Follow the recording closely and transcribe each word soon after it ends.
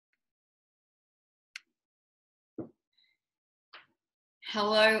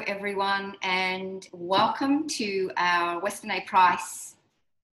Hello everyone and welcome to our Weston A. Price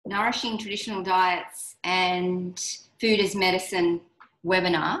Nourishing Traditional Diets and Food as Medicine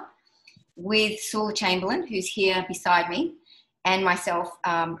webinar with Soulla Chamberlain, who's here beside me, and myself,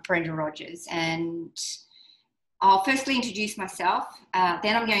 Brenda Rogers. And I'll firstly introduce myself,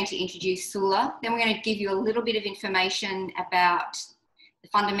 then I'm going to introduce Soulla, then we're going to give you a little bit of information about the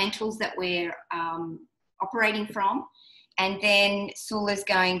fundamentals that we're operating from. And then Soulla's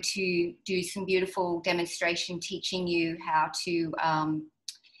going to do some beautiful demonstration teaching you how to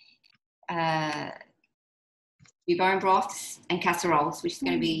do bone broths and casseroles, which is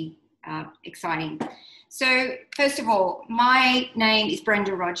going to be exciting. So first of all, my name is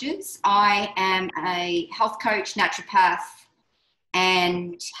Brenda Rogers. I am a health coach, naturopath,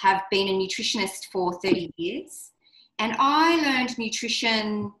 and have been a nutritionist for 30 years. And I learned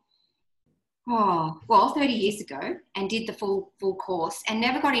nutrition 30 years ago and did the full course and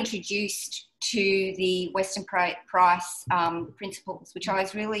never got introduced to the Weston Price principles, which I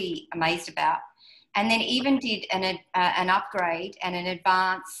was really amazed about. And then even did an upgrade and an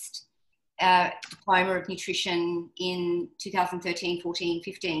advanced diploma of nutrition in 2013, 14,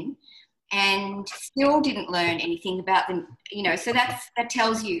 15, and still didn't learn anything about them, so that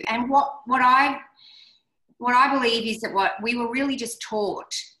tells you. And what I believe is that what we were really just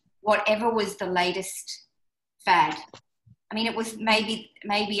taught whatever was the latest fad. I mean, it was maybe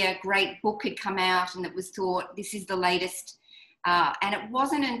a great book had come out and it was thought this is the latest. And it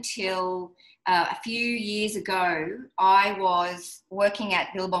wasn't until a few years ago, I was working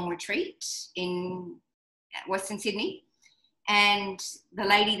at Billabong Retreat in Western Sydney. And the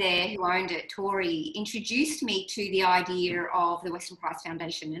lady there who owned it, Tori, introduced me to the idea of the Weston Price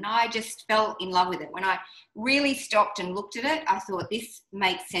Foundation. And I just fell in love with it. When I really stopped and looked at it, I thought this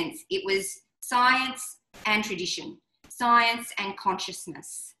makes sense. It was science and tradition, science and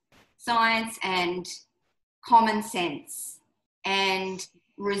consciousness, science and common sense, and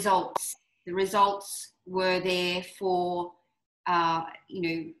results. The results were there for,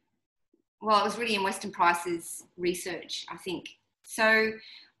 it was really in Weston Price's research, I think. So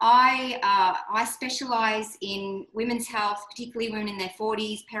I specialise in women's health, particularly women in their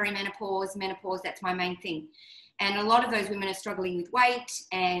 40s, perimenopause, menopause. That's my main thing. And a lot of those women are struggling with weight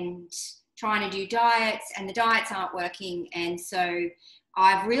and trying to do diets, and the diets aren't working. And so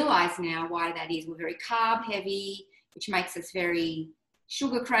I've realised now why that is. We're very carb heavy, which makes us very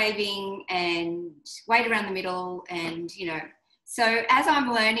sugar craving and weight around the middle, and so as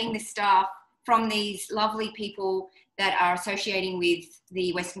I'm learning this stuff from these lovely people that are associating with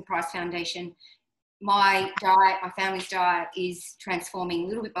the Weston Price Foundation, my diet, my family's diet is transforming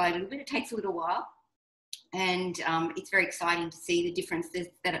little bit by little bit. It takes a little while, and it's very exciting to see the differences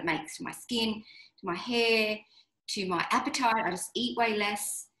that it makes to my skin, to my hair, to my appetite. I just eat way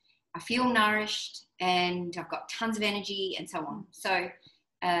less. I feel nourished, and I've got tons of energy, and so on. So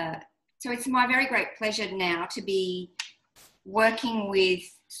it's my very great pleasure now to be working with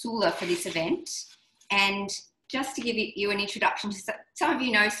Soulla for this event. And just to give you an introduction, some of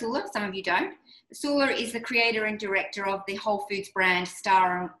you know Soulla, some of you don't. Soulla is the creator and director of the Whole Foods brand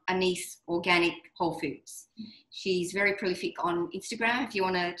Star Anise Organic Whole Foods. She's very prolific on Instagram if you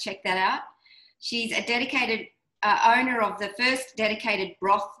want to check that out. She's a dedicated owner of the first dedicated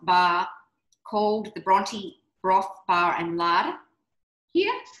broth bar called the Bronte Broth Bar and Larder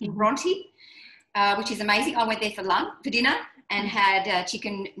here in Bronte, which is amazing. I went there for dinner and had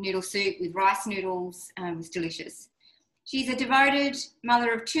chicken noodle soup with rice noodles. It was delicious. She's a devoted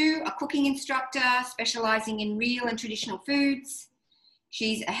mother of two, a cooking instructor specialising in real and traditional foods.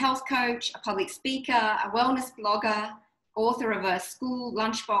 She's a health coach, a public speaker, a wellness blogger, author of a school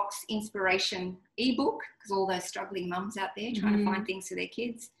lunchbox inspiration ebook, because all those struggling mums out there trying to find things for their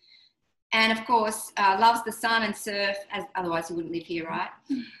kids. And of course, loves the sun and surf, as otherwise you wouldn't live here, right?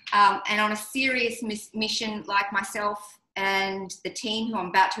 And on a serious mission like myself and the team who I'm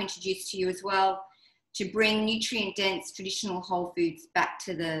about to introduce to you as well, to bring nutrient-dense traditional whole foods back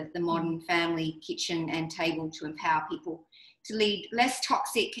to the modern family kitchen and table to empower people to lead less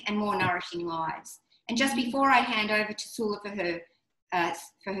toxic and more nourishing lives. And just before I hand over to Soulla for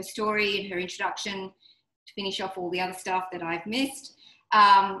her story and her introduction, to finish off all the other stuff that I've missed,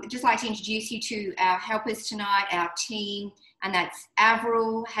 I'd just like to introduce you to our helpers tonight, our team, and that's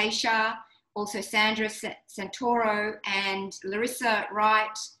Avril Haysha, also Sandra Santoro, and Larissa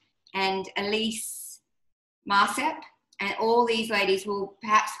Wright, and Elise Marsep. And all these ladies will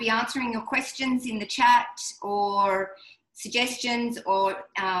perhaps be answering your questions in the chat or suggestions, or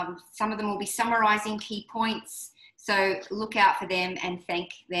some of them will be summarising key points. So look out for them and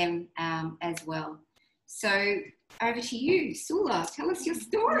thank them as well. So over to you, Soulla. Tell us your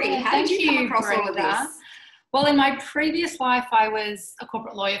story. Yeah, How did you come across all of Brenda. this? Well, in my previous life, I was a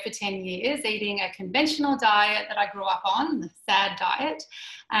corporate lawyer for 10 years, eating a conventional diet that I grew up on, the SAD diet,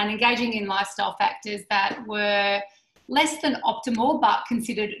 and engaging in lifestyle factors that were less than optimal but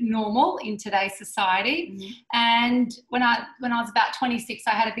considered normal in today's society. Mm-hmm. And when I was about 26,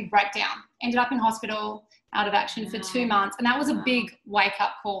 I had a big breakdown. Ended up in hospital, out of action for 2 months, and that was a big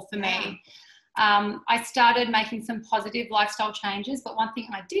wake-up call for me. I started making some positive lifestyle changes, but one thing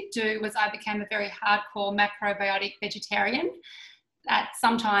I did do was I became a very hardcore macrobiotic vegetarian,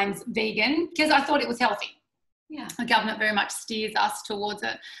 sometimes vegan, because I thought it was healthy. Yeah. The government very much steers us towards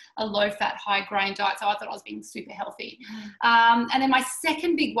a low-fat, high-grain diet, so I thought I was being super healthy. And then my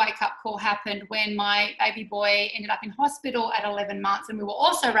second big wake-up call happened when my baby boy ended up in hospital at 11 months, and we were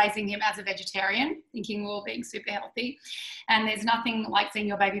also raising him as a vegetarian, thinking we were being super healthy. And there's nothing like seeing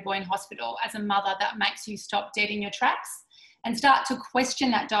your baby boy in hospital as a mother that makes you stop dead in your tracks and start to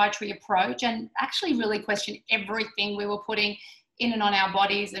question that dietary approach and actually really question everything we were putting in and on our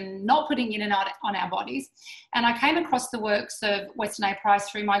bodies and not putting in and out on our bodies. And I came across the works of Weston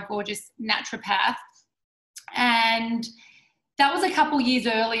through my gorgeous naturopath. And that was a couple years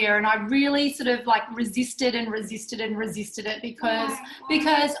earlier, and I really sort of like resisted it because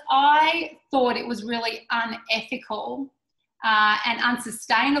I thought it was really unethical and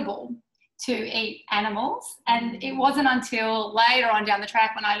unsustainable to eat animals. And it wasn't until later on down the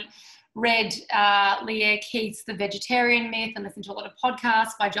track when I read Leah Keith's The Vegetarian Myth and listened to a lot of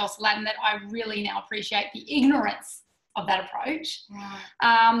podcasts by Joel Salatin that I really now appreciate the ignorance of that approach.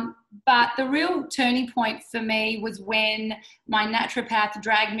 But the real turning point for me was when my naturopath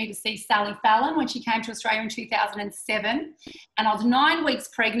dragged me to see Sally Fallon when she came to Australia in 2007. And I was 9 weeks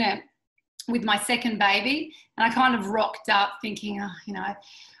pregnant with my second baby. And I kind of rocked up thinking,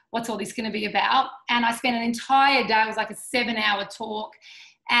 what's all this going to be about? And I spent an entire day, it was like a 7-hour talk.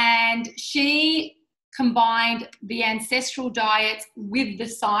 And she combined the ancestral diets with the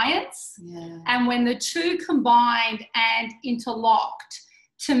science. Yeah. And when the two combined and interlocked,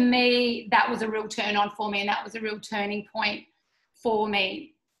 to me, that was a real turn on for me, and that was a real turning point for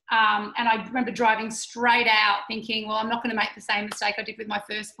me. And I remember driving straight out thinking, well, I'm not going to make the same mistake I did with my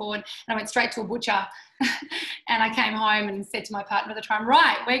firstborn. And I went straight to a butcher and I came home and said to my partner at the time,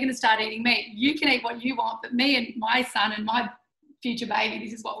 right, we're going to start eating meat. You can eat what you want, but me and my son and my future baby,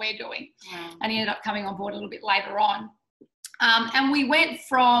 this is what we're doing. Wow. And he ended up coming on board a little bit later on. And we went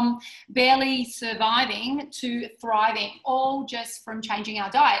from barely surviving to thriving, all just from changing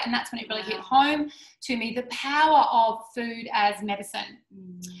our diet. And that's when it really hit home to me, the power of food as medicine.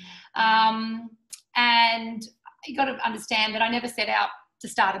 And you got to understand that I never set out to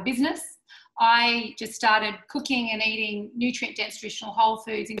start a business. I just started cooking and eating nutrient-dense traditional whole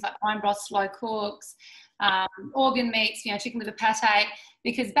foods, things like prime broths, slow cooks, organ meats, chicken liver pate,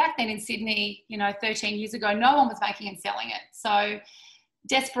 because back then in Sydney, 13 years ago, no one was making and selling it. So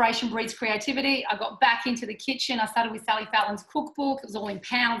desperation breeds creativity. I got back into the kitchen. I started with Sally Fallon's cookbook. It was all in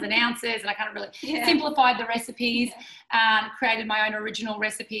pounds and ounces, and I kind of really simplified the recipes and created my own original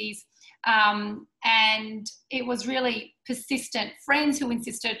recipes. And it was really persistent. Friends who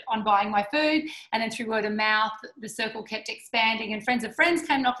insisted on buying my food, and then through word of mouth, the circle kept expanding, and friends of friends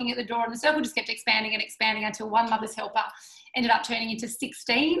came knocking at the door, and the circle just kept expanding and expanding until one mother's helper ended up turning into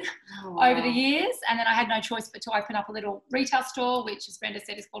 16 over the years. And then I had no choice but to open up a little retail store, which, as Brenda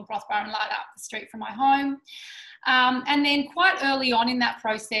said, is called Broth Bar and Lard up the street from my home. And then quite early on in that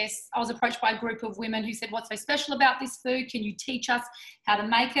process, I was approached by a group of women who said, what's so special about this food? Can you teach us how to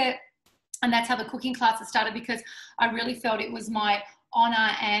make it? And that's how the cooking classes started, because I really felt it was my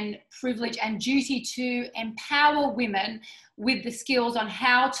honour and privilege and duty to empower women with the skills on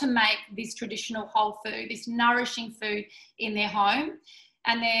how to make this traditional whole food, this nourishing food in their home.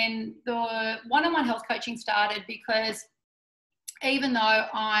 And then the one-on-one health coaching started because even though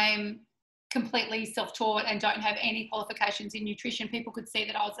I'm completely self-taught and don't have any qualifications in nutrition, people could see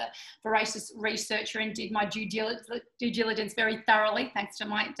that I was a voracious researcher and did my due diligence very thoroughly, thanks to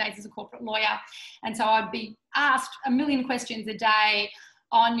my days as a corporate lawyer. And so I'd be asked a million questions a day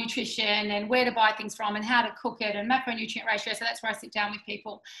on nutrition and where to buy things from and how to cook it and macronutrient ratio. So that's where I sit down with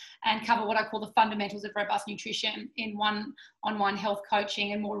people and cover what I call the fundamentals of robust nutrition in one-on-one health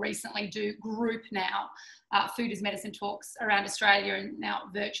coaching, and more recently do group now food as medicine talks around Australia, and now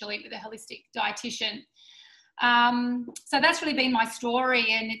virtually with a holistic dietitian. So that's really been my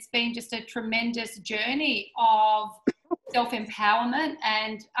story, and it's been just a tremendous journey of self-empowerment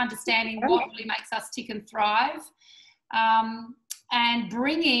and understanding what really makes us tick and thrive. And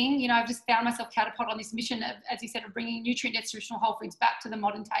bringing, I've just found myself catapulted on this mission of, as you said, of bringing nutrient-dense traditional whole foods back to the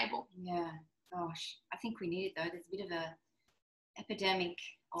modern table. Yeah. Gosh, I think we need it though. There's a bit of a epidemic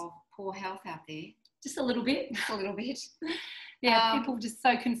of poor health out there. Just a little bit. Just a little bit. Yeah, people just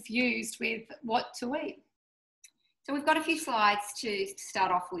so confused with what to eat. So we've got a few slides to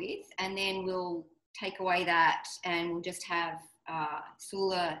start off with, and then we'll take away that and we'll just have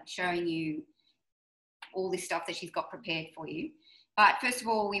Soulla showing you all this stuff that she's got prepared for you. But first of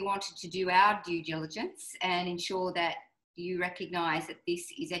all, we wanted to do our due diligence and ensure that you recognise that this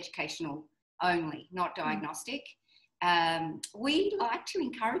is educational only, not diagnostic. We like to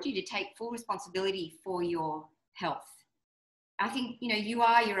encourage you to take full responsibility for your health. I think, you know, you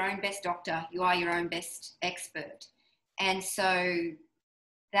are your own best doctor, you are your own best expert. And so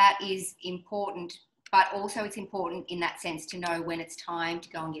that is important, but also it's important in that sense to know when it's time to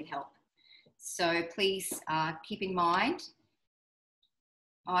go and get help. So please keep in mind,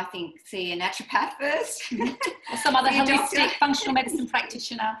 I think, see a naturopath first. Or some other holistic functional medicine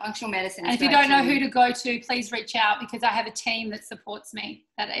practitioner. Functional medicine. And if you don't know who to go to, please reach out, because I have a team that supports me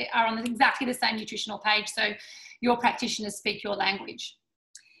that are on exactly the same nutritional page. So your practitioners speak your language.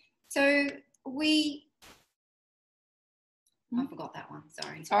 So I forgot that one,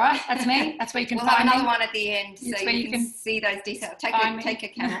 sorry. It's all right, that's me. That's where you can we'll find have another me. one at the end so you can see those details. Take a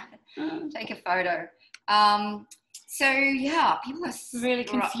camera, take a photo. So yeah, people are really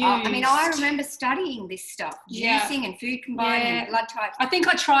confused. I mean, I remember studying this stuff, juicing and food combining and blood types. I think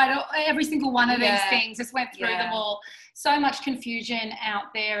I tried every single one of these things, just went through them all. So much confusion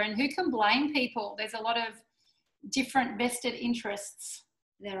out there, and who can blame people? There's a lot of different vested interests.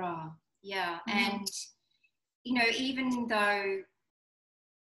 There are, and you know, even though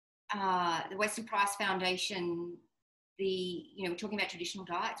the Weston Price Foundation, we're talking about traditional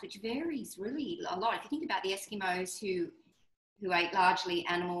diets, which varies really a lot. If you think about the Eskimos who ate largely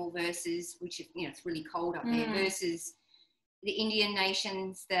animal versus, which, you know, it's really cold up there, versus the Indian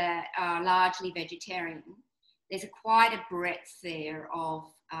nations that are largely vegetarian, there's quite a breadth there of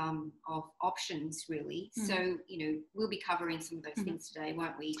options, really. So, you know, we'll be covering some of those things today,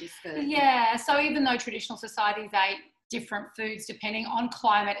 won't we? So even though traditional societies ate different foods depending on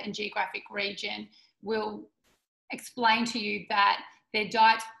climate and geographic region, we'll explain to you that their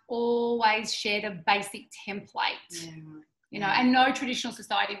diets always shared a basic template. You know, and no traditional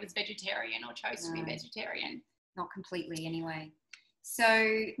society was vegetarian or chose to be vegetarian. Not completely, anyway.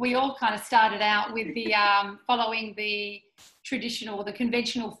 So we all kind of started out with the following the traditional or the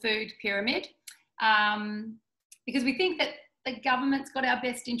conventional food pyramid, because we think that the government's got our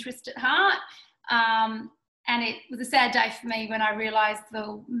best interest at heart. And it was a sad day for me when I realised,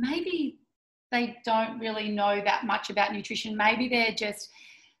 well, maybe they don't really know that much about nutrition. Maybe they're just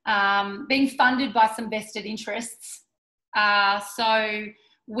being funded by some vested interests. So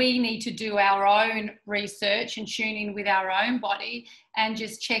we need to do our own research and tune in with our own body and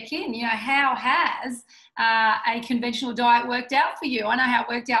just check in. You know, how has a conventional diet worked out for you? I know how it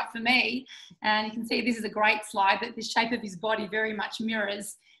worked out for me. And you can see this is a great slide that the shape of his body very much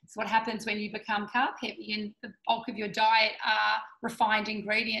mirrors. It's what happens when you become carb heavy, and the bulk of your diet are refined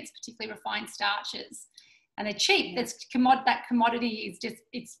ingredients, particularly refined starches. And they're cheap. That commodity is just,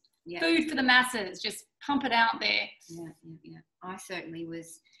 it's food for the masses. Just pump it out there. Yeah. I certainly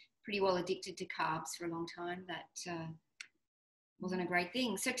was pretty well addicted to carbs for a long time. That wasn't a great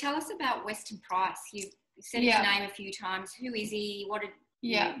thing. So tell us about Weston Price. You said his name a few times. Who is he?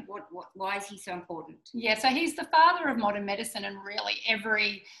 Why is he so important? Yeah, so he's the father of modern medicine, and really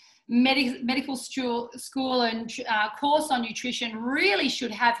every medical school and course on nutrition really should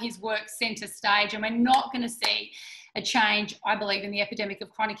have his work centre stage, and we're not going to see a change, I believe, in the epidemic of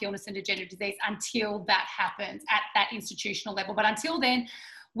chronic illness and degenerative disease until that happens at that institutional level. But until then,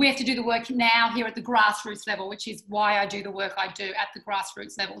 we have to do the work now here at the grassroots level, which is why I do the work I do at the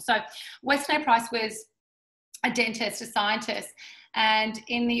grassroots level. So Weston Price was a dentist, a scientist, and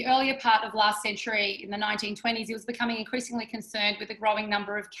in the earlier part of last century, in the 1920s, he was becoming increasingly concerned with the growing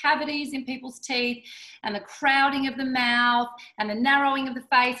number of cavities in people's teeth and the crowding of the mouth and the narrowing of the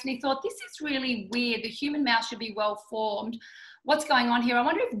face. And he thought, this is really weird. The human mouth should be well formed. What's going on here? I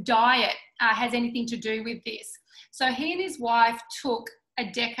wonder if diet has anything to do with this. So he and his wife took a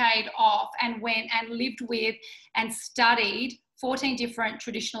decade off and went and lived with and studied 14 different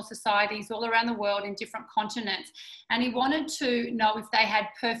traditional societies all around the world in different continents. And he wanted to know if they had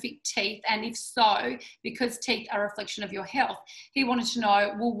perfect teeth, and if so, because teeth are a reflection of your health, he wanted to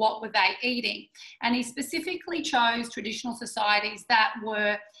know, well, what were they eating? And he specifically chose traditional societies that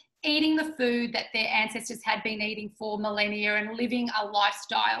were eating the food that their ancestors had been eating for millennia and living a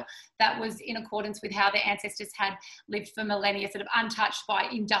lifestyle that was in accordance with how their ancestors had lived for millennia, sort of untouched by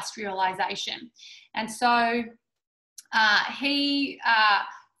industrialization. And so he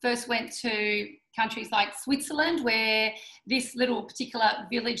first went to countries like Switzerland, where this little particular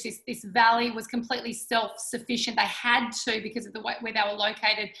village, this valley was completely self-sufficient. They had to, because of the way where they were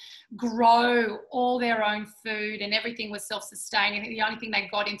located, grow all their own food, and everything was self-sustaining. The only thing they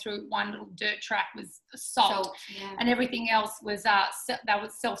got in through one little dirt track was salt. Yeah. And everything else was that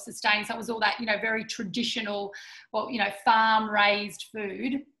was self-sustaining. So it was all that, very traditional, farm-raised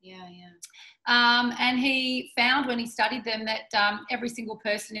food. Yeah. And he found, when he studied them, that every single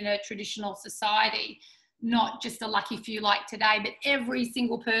person in a traditional society, not just a lucky few like today, but every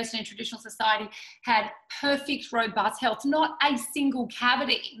single person in traditional society had perfect, robust health, not a single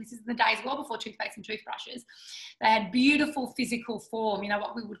cavity. This is the days well before toothpaste and toothbrushes. They had beautiful physical form,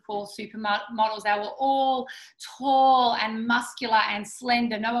 what we would call supermodels. They were all tall and muscular and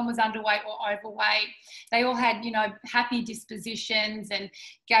slender. No one was underweight or overweight. They all had, happy dispositions and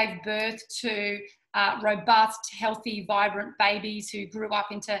gave birth to robust, healthy, vibrant babies who grew up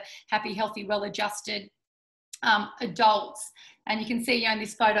into happy, healthy, well-adjusted adults. And you can see in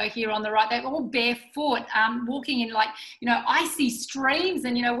this photo here on the right, they're all barefoot, walking in icy streams.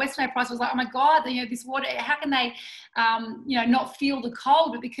 And Weston Price was like, oh my God, this water, how can they not feel the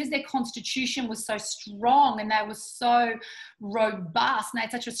cold? But because their constitution was so strong and they were so robust and they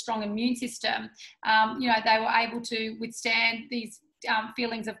had such a strong immune system, they were able to withstand these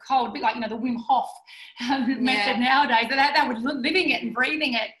feelings of cold, a bit like the Wim Hof method nowadays. They were living it and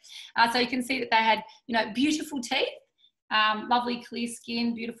breathing it. So you can see that they had beautiful teeth, lovely clear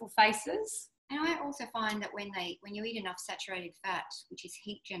skin, beautiful faces. And I also find that when you eat enough saturated fat, which is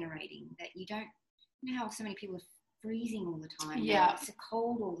heat generating, that you don't, how so many people are freezing all the time. Yeah, it's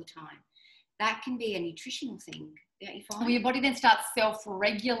cold all the time. That can be a nutritional thing. You find? Well, your body then starts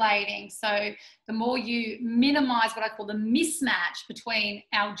self-regulating. So the more you minimize what I call the mismatch between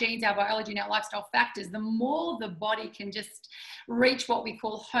our genes, our biology, and our lifestyle factors, the more the body can just reach what we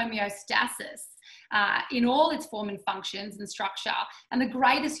call homeostasis in all its form and functions and structure. And the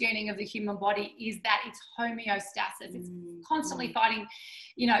greatest yearning of the human body is that it's homeostasis. It's constantly fighting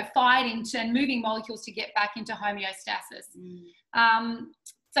and moving molecules to get back into homeostasis.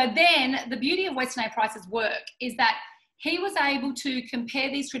 So then the beauty of Weston Price's work is that he was able to compare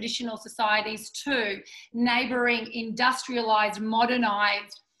these traditional societies to neighbouring industrialised,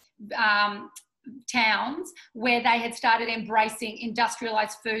 modernised towns where they had started embracing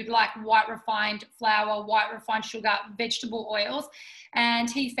industrialised food like white refined flour, white refined sugar, vegetable oils. And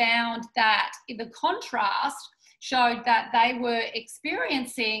he found that the contrast showed that they were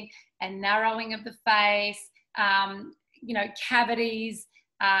experiencing a narrowing of the face, cavities,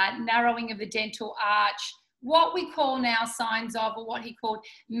 narrowing of the dental arch, what we call now signs of, or what he called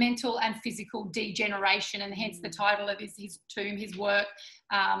mental and physical degeneration, and hence the title of his work,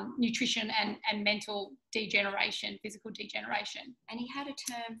 Nutrition and Mental Degeneration, Physical Degeneration. And he had a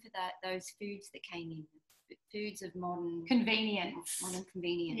term for that, those foods that came in, foods of modern convenience. Modern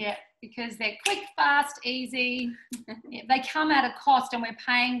convenience. Yeah, because they're quick, fast, easy. Yeah, they come at a cost, and we're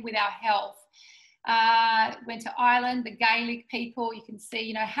paying with our health. Went to Ireland, the Gaelic people, you can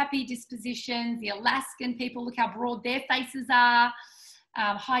see, happy dispositions. The Alaskan people, look how broad their faces are,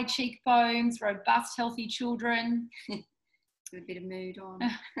 high cheekbones, robust, healthy children. With a bit of mood on.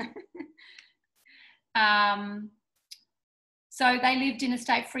 So they lived in a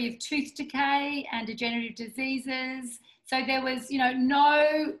state free of tooth decay and degenerative diseases. So there was,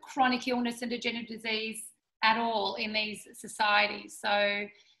 no chronic illness and degenerative disease at all in these societies. So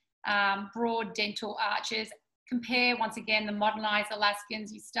broad dental arches. Compare once again the modernised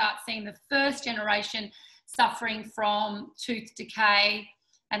Alaskans, you start seeing the first generation suffering from tooth decay,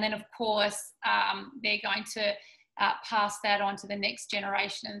 and then of course they're going to pass that on to the next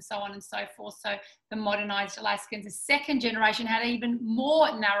generation, and so on and so forth. So the modernised Alaskans, the second generation, had even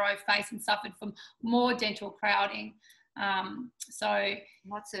more narrow face and suffered from more dental crowding. So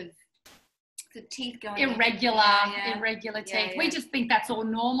lots of the teeth going irregular teeth. Yeah. We just think that's all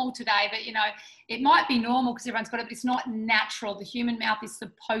normal today, but it might be normal because everyone's got it, but it's not natural. The human mouth is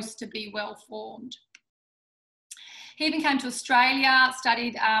supposed to be well formed. He even came to Australia,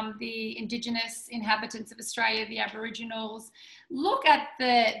 studied the Indigenous inhabitants of Australia, the Aboriginals. Look at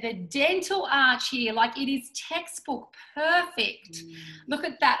the dental arch here, like it is textbook perfect. Look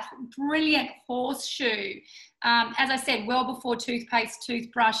at that brilliant horseshoe. As I said, well before toothpaste,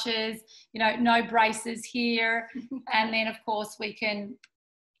 toothbrushes, no braces here. And then, of course, we can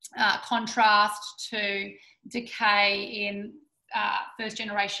contrast to decay in first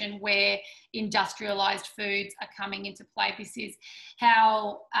generation where industrialized foods are coming into play. This is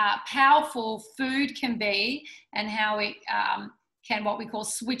how powerful food can be, and how it can, what we call,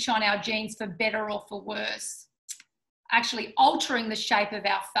 switch on our genes for better or for worse. actually altering the shape of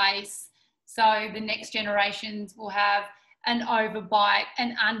our face. So the next generations will have an overbite,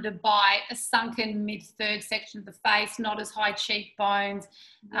 an underbite, a sunken mid-third section of the face, not as high cheekbones,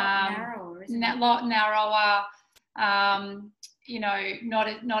 narrower, isn't it? A lot narrower, you know,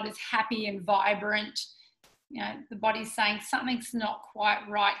 not as happy and vibrant. You know, the body's saying something's not quite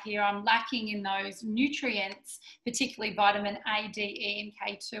right here. I'm lacking in those nutrients, particularly vitamin A, D, E,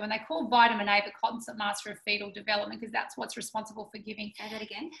 and K2. And they call vitamin A the constant master of fetal development because that's what's responsible for giving. Say that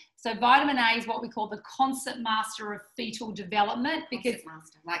again. So vitamin A is what we call the constant master of fetal development because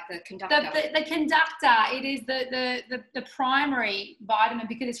master, like the conductor. The conductor. It is the primary vitamin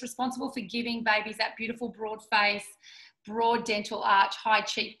because it's responsible for giving babies that beautiful broad face, broad dental arch, high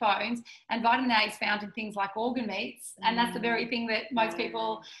cheekbones, and vitamin A is found in things like organ meats, and that's the very thing that most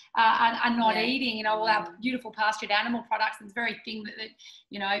people are not eating. You know, all our beautiful pastured animal products, it's the very thing that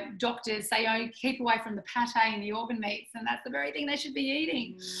you know, doctors say, oh, keep away from the pate and the organ meats, and that's the very thing they should be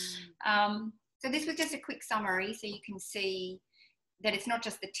eating. So this was just a quick summary so you can see that it's not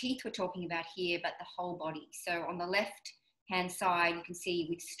just the teeth we're talking about here, but the whole body. So on the left hand side, you can see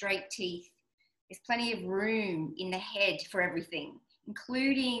with straight teeth, there's plenty of room in the head for everything,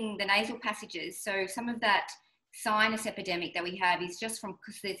 including the nasal passages. So some of that sinus epidemic that we have is just from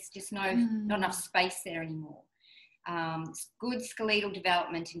because there's just not enough space there anymore. Good skeletal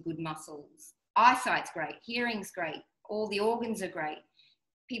development and good muscles. Eyesight's great, hearing's great, all the organs are great.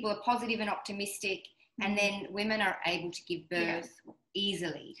 People are positive and optimistic, and then women are able to give birth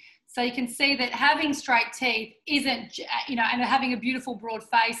easily. So you can see that having straight teeth isn't, you know, and having a beautiful broad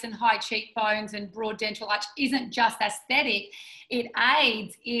face and high cheekbones and broad dental arch isn't just aesthetic. It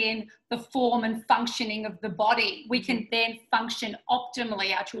aids in the form and functioning of the body. We can then function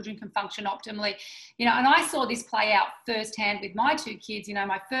optimally. Our children can function optimally. You know, and I saw this play out firsthand with my two kids, you know,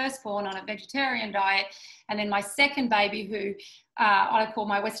 my firstborn on a vegetarian diet, and then my second baby who I call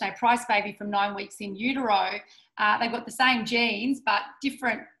my Weston Price baby from 9 weeks in utero. They've got the same genes, but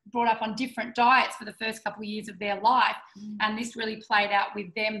different, brought up on different diets for the first couple of years of their life. And this really played out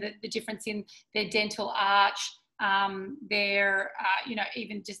with them, the difference in their dental arch, their, you know,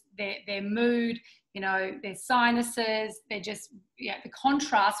 even just their mood, you know, their sinuses, they're just, yeah, the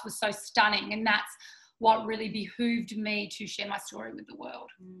contrast was so stunning. And that's what really behooved me to share my story with the world.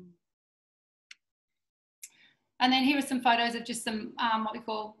 And then here are some photos of just some, what we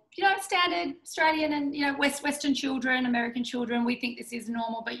call, you know, standard Australian and, you know, Western children, American children. We think this is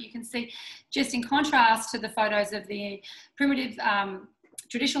normal, but you can see just in contrast to the photos of the primitive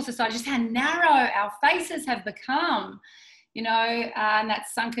traditional society, just how narrow our faces have become, you know, and that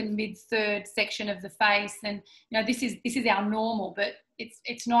sunken mid-third section of the face. And, you know, this is our normal, but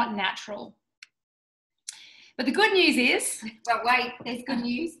it's not natural. But the good news is, but wait, there's good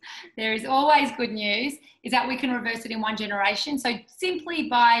news. There is always good news, is that we can reverse it in one generation. So simply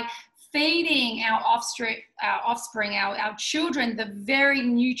by feeding our offspring, our children, the very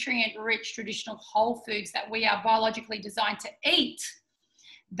nutrient-rich traditional whole foods that we are biologically designed to eat,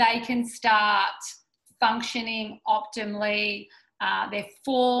 they can start functioning optimally. Their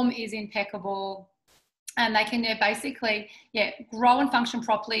form is impeccable, and they can basically, grow and function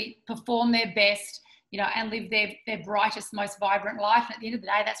properly, perform their best, you know, and live their brightest, most vibrant life. And at the end of the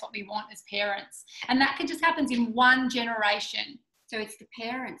day, that's what we want as parents. And that can just happen in one generation. So it's the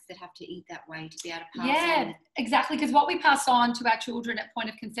parents that have to eat that way to be able to pass on. Yeah, exactly. Because what we pass on to our children at point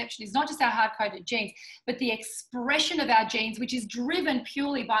of conception is not just our hard-coded genes, but the expression of our genes, which is driven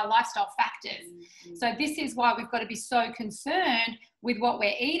purely by lifestyle factors. So this is why we've got to be so concerned with what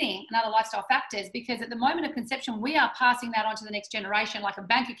we're eating and other lifestyle factors, because at the moment of conception, we are passing that on to the next generation like a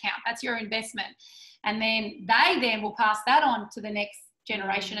bank account. That's your investment. And then they will pass that on to the next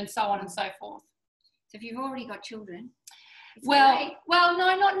generation and so on and so forth. So if you've already got children... Well,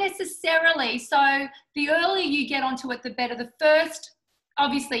 no, not necessarily. So the earlier you get onto it, the better. The first,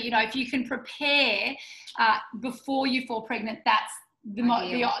 obviously, you know, if you can prepare before you fall pregnant, that's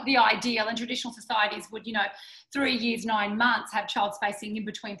the ideal. And traditional societies would, you know, 3 years, 9 months have child spacing in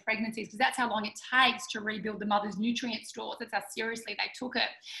between pregnancies, because that's how long it takes to rebuild the mother's nutrient stores. That's how seriously they took it.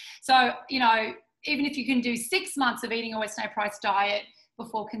 So, you know, even if you can do 6 months of eating a Weston Price diet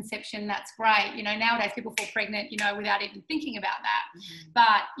before conception, that's great. You know, nowadays people fall pregnant, you know, without even thinking about that.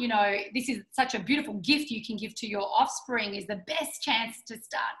 But, you know, this is such a beautiful gift you can give to your offspring, is the best chance to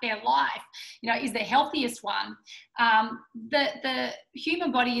start their life, you know, is the healthiest one. The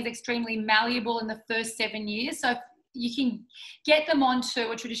human body is extremely malleable in the first 7 years. So you can get them onto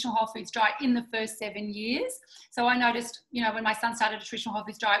a traditional whole foods diet in the first 7 years. So I noticed, you know, when my son started a traditional whole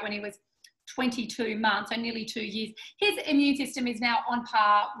foods diet when he was 22 months, so nearly 2 years, his immune system is now on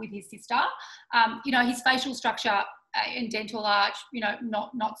par with his sister. You know, his facial structure in dental arch,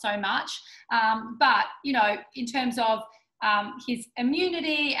 not so much. But, in terms of his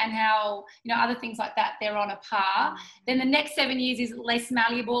immunity and how, other things like that, they're on a par. Then the next 7 years is less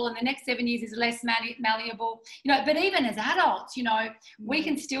malleable, and the next 7 years is less malleable. But even as adults, we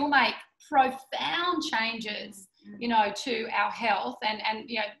can still make profound changes, to our health. And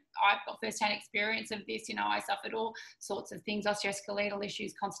I've got first-hand experience of this. I suffered all sorts of things: osteoskeletal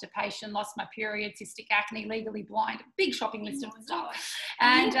issues, constipation, lost my period, cystic acne, legally blind, big shopping list of stuff.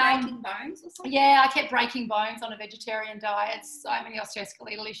 And breaking bones or something? Yeah, I kept breaking bones on a vegetarian diet. So many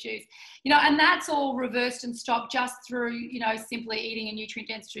osteoskeletal issues, and that's all reversed and stopped just through, simply eating a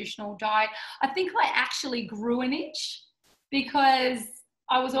nutrient-dense traditional diet. I think I actually grew an inch because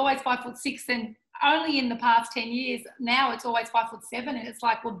I was always 5'6", and only in the past 10 years, now it's always 5'7", and it's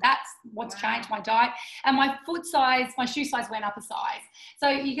like, well, that's what's changed my diet. And my foot size, my shoe size went up a size. So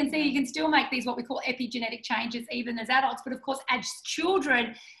you can see, you can still make these, what we call epigenetic changes, even as adults, but of course, as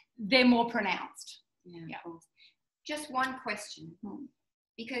children, they're more pronounced. Yeah. Of course. Just one question,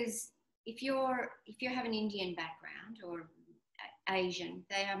 because if you have an Indian background or Asian,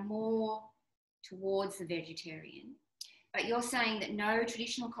 they are more towards the vegetarian. But you're saying that no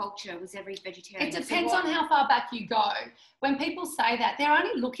traditional culture was ever vegetarian. It depends on how far back you go. When people say that, they're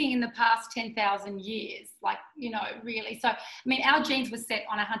only looking in the past 10,000 years, really. So, our genes were set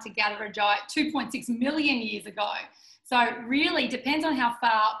on a hunter-gatherer diet 2.6 million years ago. So really depends on how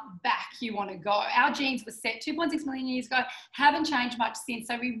far back you want to go. Our genes were set 2.6 million years ago, haven't changed much since.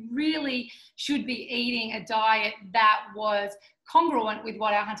 So we really should be eating a diet that was congruent with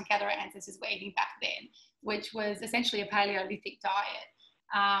what our hunter-gatherer ancestors were eating back then, which was essentially a Paleolithic diet.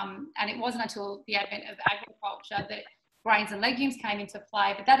 And it wasn't until the advent of agriculture that grains and legumes came into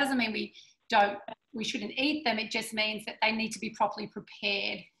play. But that doesn't mean we shouldn't eat them. It just means that they need to be properly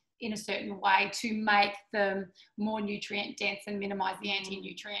prepared in a certain way to make them more nutrient dense and minimize the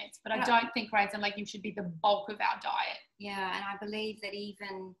anti-nutrients. But I don't think grains and legumes should be the bulk of our diet. Yeah, and I believe that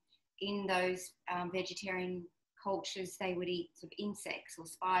even in those vegetarian cultures, they would eat sort of insects or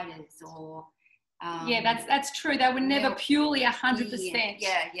spiders or... that's true. They were never purely 100%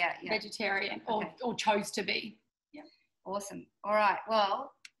 vegetarian or chose to be. Yeah. Awesome. All right.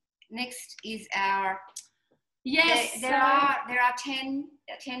 Well, next is our... Yes. There are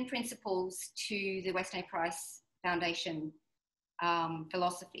 10 principles to the Weston A. Price Foundation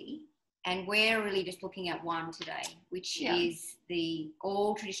philosophy, and we're really just looking at one today, which is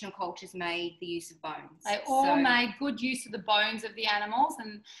all traditional cultures made the use of bones. They all made good use of the bones of the animals,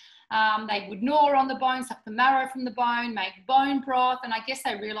 and they would gnaw on the bones, suck the marrow from the bone, make bone broth, and I guess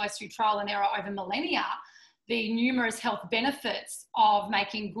they realised through trial and error over millennia the numerous health benefits of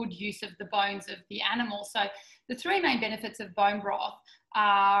making good use of the bones of the animal. So the three main benefits of bone broth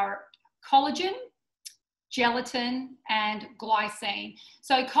are collagen, gelatin, and glycine.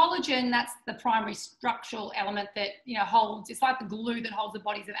 So collagen, that's the primary structural element that holds, it's like the glue that holds the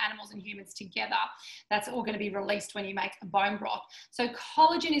bodies of animals and humans together. That's all going to be released when you make a bone broth. So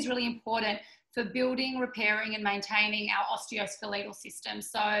collagen is really important for building, repairing, and maintaining our osteoskeletal system.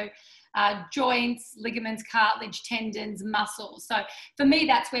 So joints, ligaments, cartilage, tendons, muscles. So for me,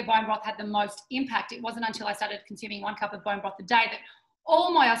 that's where bone broth had the most impact. It wasn't until I started consuming 1 cup of bone broth a day that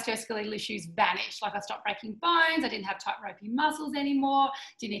all my osteoskeletal issues vanished. Like I stopped breaking bones, I didn't have tight ropey muscles anymore,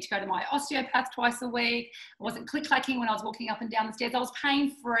 didn't need to go to my osteopath twice a week, I wasn't click-clacking when I was walking up and down the stairs, I was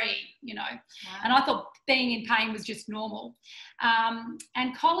pain-free, Wow. And I thought being in pain was just normal.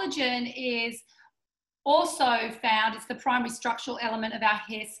 And collagen is also found, it's the primary structural element of our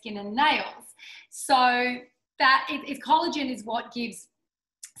hair, skin and nails. So collagen is what gives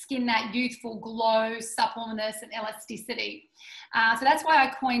skin that youthful glow, suppleness and elasticity. So that's why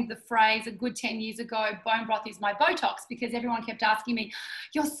I coined the phrase a good 10 years ago, bone broth is my Botox, because everyone kept asking me,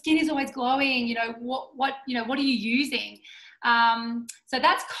 your skin is always glowing, what are you using? So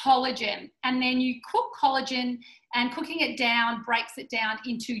that's collagen. And then you cook collagen, and cooking it down breaks it down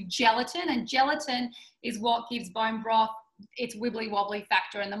into gelatin, and gelatin is what gives bone broth its wibbly wobbly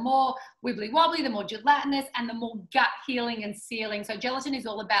factor, and the more wibbly wobbly, the more gelatinous, and the more gut healing and sealing. So gelatin is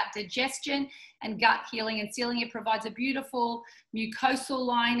all about digestion and gut healing and sealing. It provides a beautiful mucosal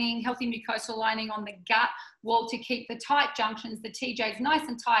lining, healthy mucosal lining on the gut wall to keep the tight junctions, the TJs, nice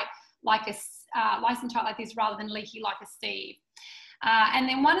and tight like this, rather than leaky like a sieve. And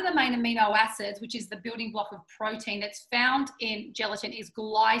then one of the main amino acids, which is the building block of protein that's found in gelatin, is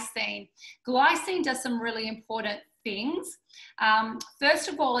glycine. Glycine does some really important things. First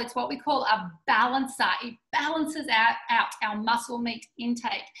of all, it's what we call a balancer. It balances out our muscle meat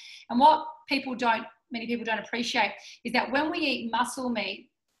intake. And what many people don't appreciate is that when we eat muscle meat,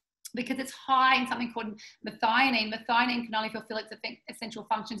 because it's high in something called methionine. Methionine can only fulfill its essential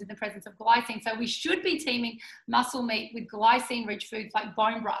functions in the presence of glycine. So we should be teaming muscle meat with glycine-rich foods like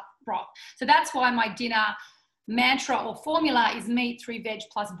bone broth. So that's why my dinner mantra or formula is meat, 3 veg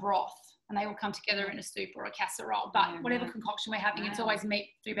plus broth. And they all come together in a soup or a casserole. But whatever concoction we're having, it's always meat,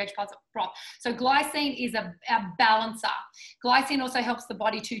 3 veg plus broth. So glycine is a balancer. Glycine also helps the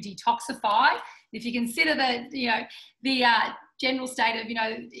body to detoxify. If you consider the general state of,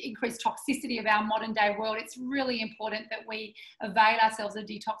 increased toxicity of our modern day world, it's really important that we avail ourselves of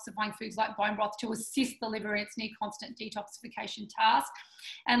detoxifying foods like bone broth to assist the liver in its near constant detoxification task.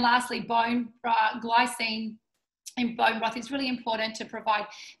 And lastly, glycine in bone broth is really important to provide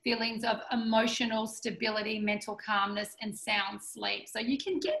feelings of emotional stability, mental calmness, and sound sleep. So you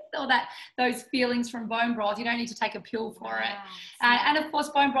can get those feelings from bone broth. You don't need to take a pill for it. And of course,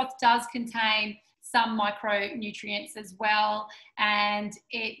 bone broth does contain some micronutrients as well, and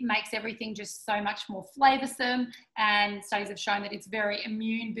it makes everything just so much more flavoursome. And studies have shown that it's very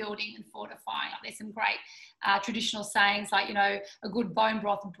immune building and fortifying. There's some great traditional sayings like, a good bone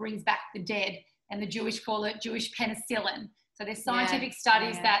broth brings back the dead. And the Jewish call it Jewish penicillin. So there's scientific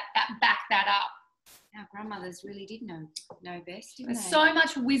studies that back that up. Our grandmothers really did know best, didn't There's they? so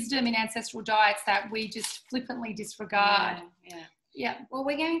much wisdom in ancestral diets that we just flippantly disregard. Yeah. Well,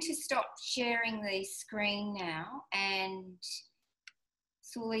 we're going to stop sharing the screen now. And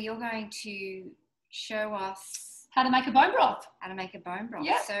Soulla, you're going to show us how to make a bone broth.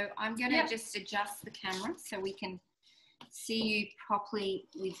 Yeah. So I'm going to just adjust the camera so we can see you properly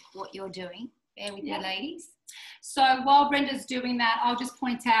with what you're doing. Bear with me, ladies. So while Brenda's doing that, I'll just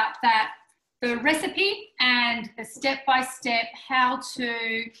point out that the recipe and the step-by-step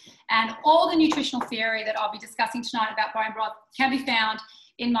how-to and all the nutritional theory that I'll be discussing tonight about bone broth can be found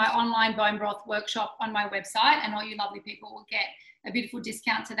in my online bone broth workshop on my website, and all you lovely people will get a beautiful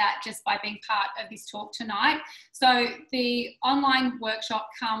discount to that just by being part of this talk tonight. So the online workshop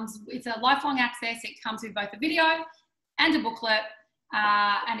it's a lifelong access. It comes with both a video and a booklet.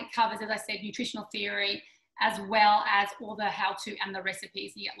 And it covers, as I said, nutritional theory as well as all the how-to and the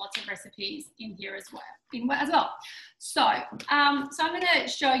recipes. You get lots of recipes in here as well. So I'm going to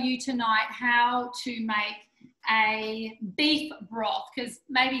show you tonight how to make a beef broth, because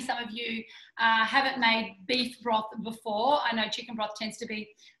maybe some of you haven't made beef broth before. I know chicken broth tends to be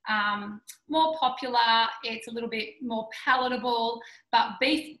more popular. It's a little bit more palatable, but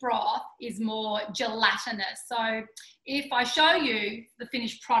beef broth is more gelatinous. So if I show you the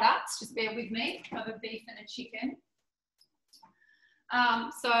finished products, just bear with me, of a beef and a chicken.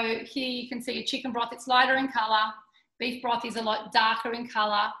 So here you can see a chicken broth. It's lighter in colour. Beef broth is a lot darker in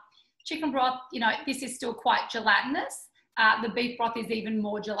colour. Chicken broth, this is still quite gelatinous. The beef broth is even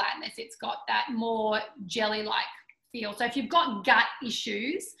more gelatinous. It's got that more jelly-like feel. So if you've got gut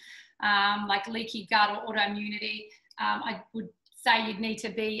issues, like leaky gut or autoimmunity, I would say you'd need to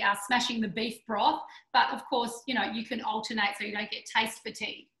be smashing the beef broth. But of course, you can alternate so you don't get taste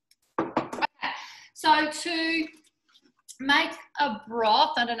fatigue. Okay, so to make a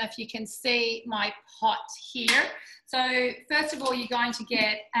broth, I don't know if you can see my pot here. So first of all, you're going to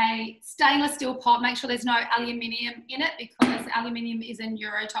get a stainless steel pot. Make sure there's no aluminium in it, because aluminium is a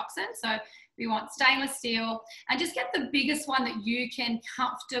neurotoxin. So we want stainless steel, and just get the biggest one that you can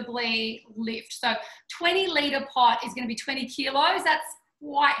comfortably lift. So 20-litre pot is going to be 20 kilos. That's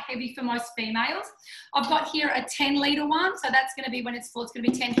quite heavy for most females. I've got here a 10-litre one, so that's going to be, when it's full, it's going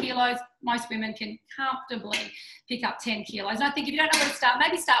to be 10 kilos. Most women can comfortably pick up 10 kilos. And I think if you don't know where to start,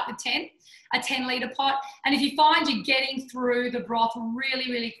 maybe start with 10, a 10-litre pot. And if you find you're getting through the broth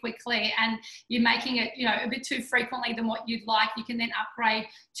really, really quickly and you're making it, a bit too frequently than what you'd like, you can then upgrade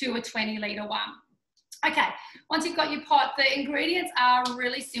to a 20-litre one. Okay, once you've got your pot, the ingredients are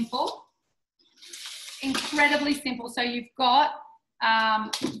really simple, incredibly simple. So you've got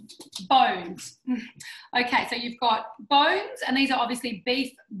bones. Okay, so you've got bones, and these are obviously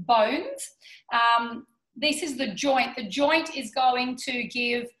beef bones. This is the joint. The joint is going to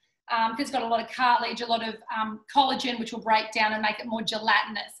give, because it's got a lot of cartilage, a lot of collagen, which will break down and make it more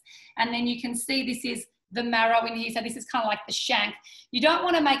gelatinous. And then you can see this is the marrow in here. So this is kind of like the shank. You don't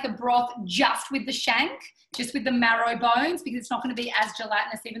want to make a broth just with the shank, just with the marrow bones, because it's not going to be as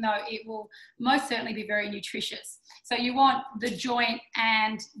gelatinous, even though it will most certainly be very nutritious. So you want the joint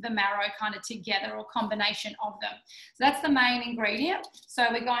and the marrow kind of together, or combination of them. So that's the main ingredient. So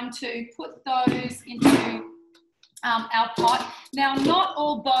we're going to put those into our pot. Now, not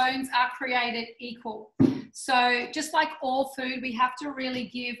all bones are created equal. So just like all food, we have to really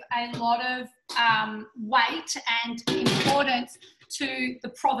give a lot of weight and importance to the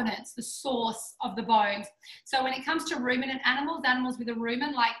provenance, the source of the bones. So when it comes to ruminant animals, animals with a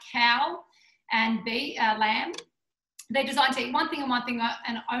rumen like cow and lamb, they're designed to eat one thing and one thing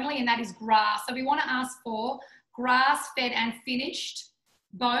and only, and that is grass. So we want to ask for grass-fed and finished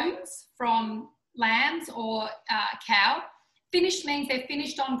bones from lambs or cow. Finished means they're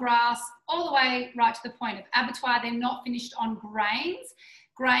finished on grass all the way right to the point of abattoir. They're not finished on grains.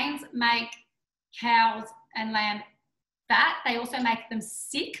 Grains make cows and lamb fat. They also make them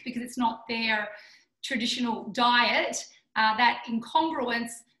sick because it's not their traditional diet. That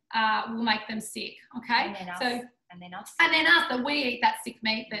incongruence will make them sick, okay? And then us, that we eat that sick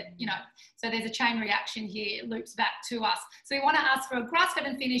meat that, you know, so there's a chain reaction here, it loops back to us. So we want to ask for a grass-fed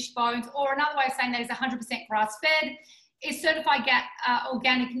and finished bones, or another way of saying that is 100% grass-fed. Is certified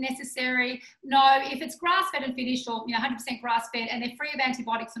organic necessary? No. If it's grass-fed and finished, or 100% grass-fed, and they're free of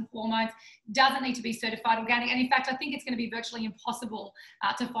antibiotics and hormones, doesn't need to be certified organic. And in fact, I think it's going to be virtually impossible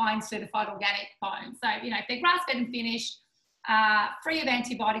to find certified organic bones. So, if they're grass-fed and finished, free of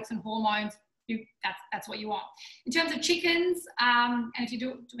antibiotics and hormones, that's what you want. In terms of chickens, and if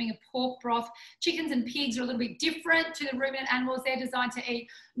you're doing a pork broth, chickens and pigs are a little bit different to the ruminant animals. They're designed to eat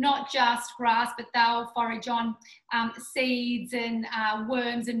not just grass, but they'll forage on seeds and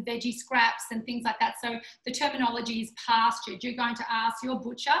worms and veggie scraps and things like that. So the terminology is pastured. You're going to ask your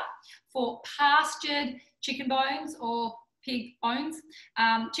butcher for pastured chicken bones or pig bones.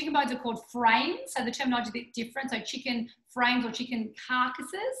 Chicken bones are called frames, so the terminology is a bit different. So chicken frames or chicken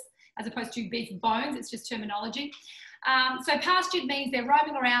carcasses, as opposed to beef bones, it's just terminology. So pastured means they're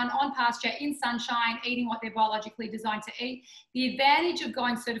roaming around on pasture in sunshine, eating what they're biologically designed to eat. The advantage of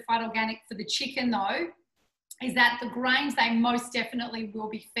going certified organic for the chicken, though, is that the grains they most definitely will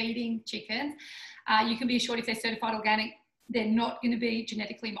be feeding chickens. You can be assured if they're certified organic, they're not going to be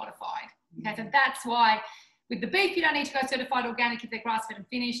genetically modified. Okay, so that's why with the beef, you don't need to go certified organic if they're grass-fed and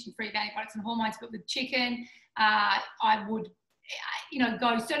finished and free of antibiotics and hormones, but with chicken, I would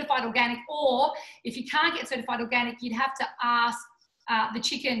go certified organic, or if you can't get certified organic, you'd have to ask the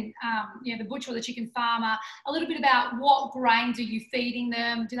chicken, the butcher or the chicken farmer, a little bit about what grains are you feeding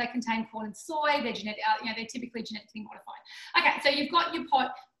them? Do they contain corn and soy? They're they're typically genetically modified. Okay, so you've got your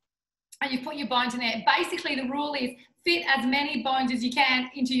pot and you've put your bones in there. Basically, the rule is fit as many bones as you can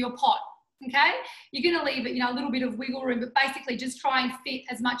into your pot. Okay, you're going to leave it, a little bit of wiggle room, but basically just try and fit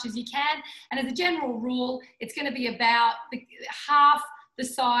as much as you can. And as a general rule, it's going to be about half the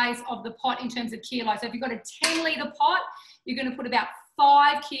size of the pot in terms of kilos. So if you've got a 10-litre pot, you're going to put about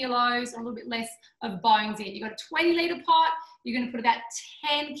 5 kilos or a little bit less of bones in. You've got a 20-litre pot, you're going to put about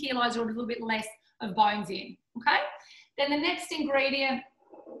 10 kilos or a little bit less of bones in. Okay, then the next ingredient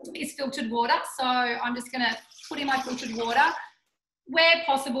is filtered water. So I'm just going to put in my filtered water. Where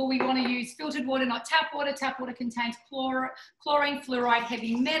possible, we want to use filtered water, not tap water. Tap water contains chlorine, fluoride,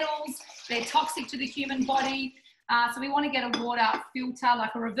 heavy metals. They're toxic to the human body. So we want to get a water filter,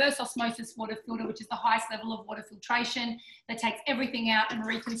 like a reverse osmosis water filter, which is the highest level of water filtration that takes everything out and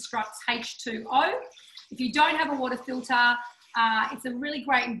reconstructs H2O. If you don't have a water filter, it's a really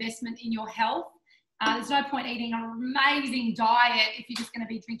great investment in your health. There's no point eating an amazing diet if you're just going to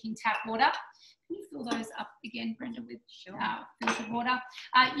be drinking tap water. Can you fill those up again, Brenda, with filtered water?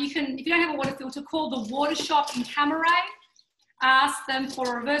 You can, if you don't have a water filter, call the water shop in Chamberlain. Ask them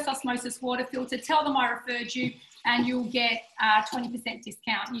for a reverse osmosis water filter. Tell them I referred you, and you'll get 20%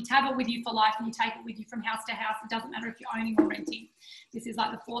 discount. You have it with you for life, and you take it with you from house to house. It doesn't matter if you're owning or renting. This is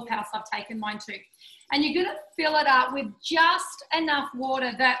like the 4th house I've taken mine to. And you're going to fill it up with just enough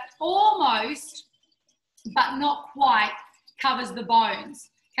water that almost, but not quite, covers the bones.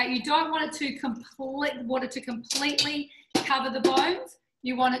 Okay, you don't want it to completely cover the bones.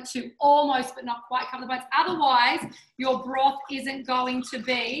 You want it to almost but not quite cover the bones. Otherwise, your broth isn't going to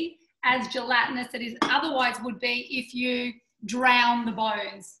be as gelatinous as it otherwise would be if you drown the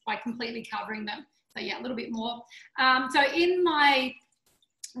bones by completely covering them. So yeah, a little bit more. So in my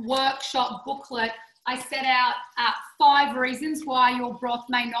workshop booklet, I set out 5 reasons why your broth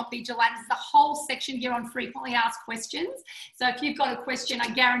may not be gelatinous. There's a whole section here on frequently asked questions. So if you've got a question, I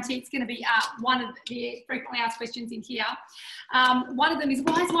guarantee it's going to be one of the frequently asked questions in here. One of them is,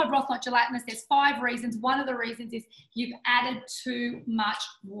 why is my broth not gelatinous? There's 5 reasons. One of the reasons is you've added too much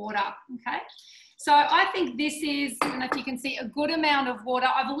water, okay? So I think this is, I don't know if you can see, a good amount of water.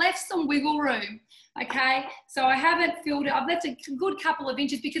 I've left some wiggle room, okay? So I haven't filled it. I've left a good couple of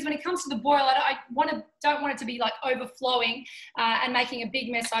inches because when it comes to the boil, I don't want it to be like overflowing and making a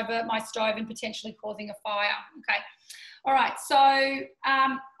big mess over my stove and potentially causing a fire, okay? All right, so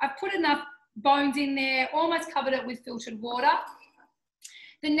I've put enough bones in there, almost covered it with filtered water.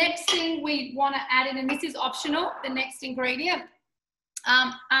 The next thing we want to add in, and this is optional, the next ingredient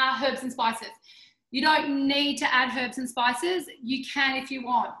are herbs and spices. You don't need to add herbs and spices. You can if you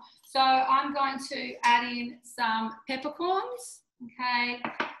want. So I'm going to add in some peppercorns, okay?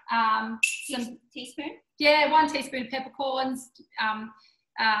 Some teaspoon? Yeah, 1 teaspoon of peppercorns,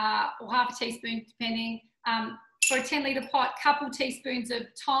 or half a teaspoon depending. For a 10-litre pot, couple teaspoons of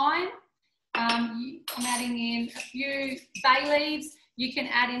thyme. I'm adding in a few bay leaves. You can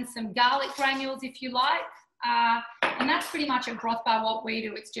add in some garlic granules if you like. And that's pretty much a broth bar. What we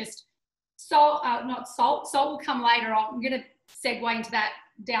do, it's just salt, not salt. Salt will come later. I'm going to segue into that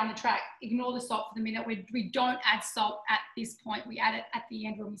down the track. Ignore the salt for the minute. We don't add salt at this point. We add it at the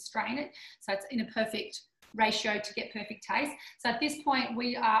end when we strain it. So it's in a perfect ratio to get perfect taste. So at this point,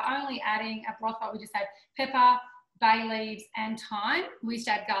 we are only adding a broth bar. We just add pepper, bay leaves and thyme. We used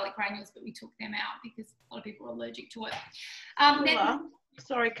to add garlic granules, but we took them out because a lot of people are allergic to it.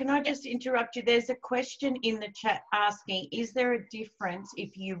 Sorry, can I just interrupt you? There's a question in the chat asking, is there a difference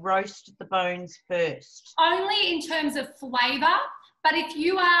if you roast the bones first? Only in terms of flavour, but if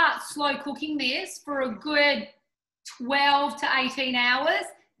you are slow cooking this for a good 12 to 18 hours,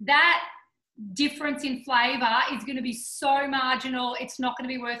 that difference in flavour is going to be so marginal, it's not going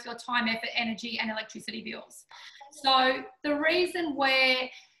to be worth your time, effort, energy and electricity bills. So the reason where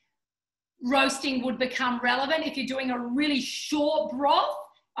roasting would become relevant if you're doing a really short broth,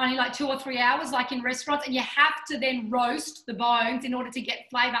 only like 2 or 3 hours, like in restaurants, and you have to then roast the bones in order to get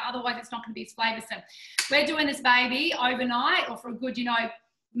flavour, otherwise it's not going to be as flavoursome. We're doing this baby overnight or for a good,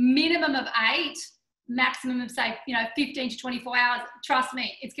 minimum of 8, maximum of say, 15 to 24 hours. Trust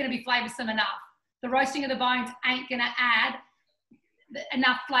me, it's going to be flavoursome enough. The roasting of the bones ain't going to add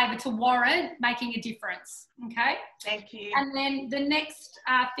enough flavour to warrant making a difference, okay? Thank you. And then the next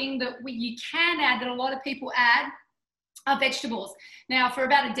thing that you can add, that a lot of people add, are vegetables. Now, for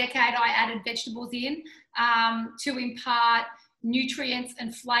about a decade, I added vegetables in to impart nutrients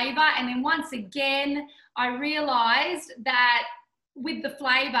and flavour. And then once again, I realised that with the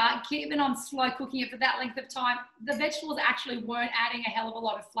flavour, given I'm slow cooking it for that length of time, the vegetables actually weren't adding a hell of a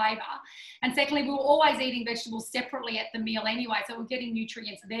lot of flavour. And secondly, we were always eating vegetables separately at the meal anyway, so we're getting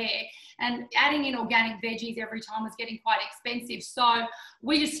nutrients there. And adding in organic veggies every time was getting quite expensive. So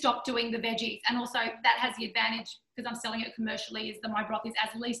we just stopped doing the veggies. And also that has the advantage, because I'm selling it commercially, is that my broth is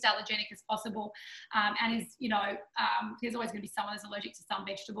as least allergenic as possible, and is, there's always going to be someone that's allergic to some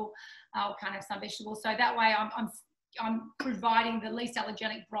vegetable, or can't have some vegetables. So that way I'm providing the least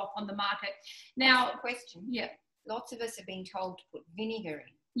allergenic broth on the market. Now, question. Yeah. Lots of us are being told to put vinegar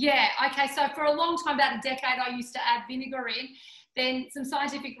in. Yeah, okay. So for a long time, about a decade, I used to add vinegar in. Then some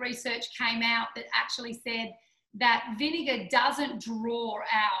scientific research came out that actually said that vinegar doesn't draw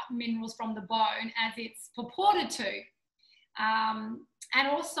out minerals from the bone as it's purported to. And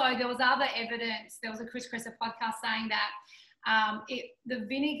also there was other evidence. There was a Chris Kresser podcast saying that the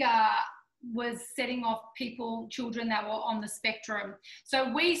vinegar was setting off children that were on the spectrum.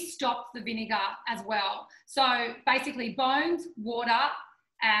 So we stopped the vinegar as well. So basically bones, water,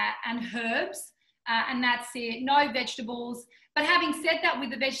 and herbs, and that's it. No vegetables. But having said that, with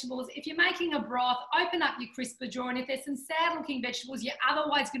the vegetables, if you're making a broth, open up your crisper drawer, and if there's some sad-looking vegetables you're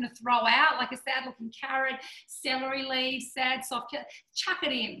otherwise going to throw out, like a sad-looking carrot, celery leaves, sad soft, chuck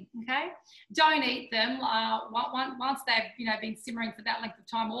it in, okay? Don't eat them. Once they've been simmering for that length of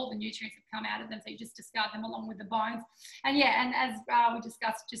time, all the nutrients have come out of them, so you just discard them along with the bones. And yeah, and as we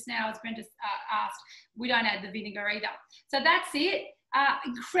discussed just now, as Brenda asked, we don't add the vinegar either. So that's it.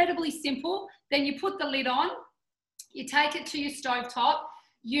 Incredibly simple. Then you put the lid on. You take it to your stovetop,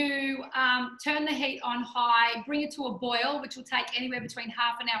 you turn the heat on high, bring it to a boil, which will take anywhere between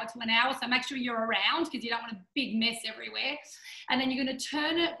half an hour to an hour. So make sure you're around, because you don't want a big mess everywhere. And then you're going to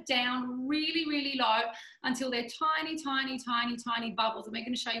turn it down really, really low until they're tiny, tiny, tiny, tiny bubbles. And we're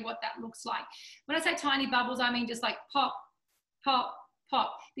going to show you what that looks like. When I say tiny bubbles, I mean just like pop, pop,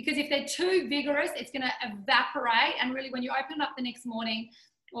 pop. Because if they're too vigorous, it's going to evaporate. And really, when you open it up the next morning,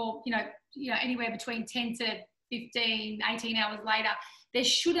 or anywhere between 10 to 15, 18 hours later, there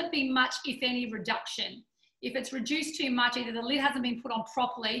shouldn't be much, if any, reduction. If it's reduced too much, either the lid hasn't been put on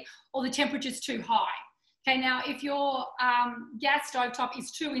properly or the temperature's too high. Okay, now if your gas stovetop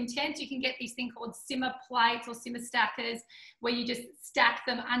is too intense, you can get these things called simmer plates or simmer stackers, where you just stack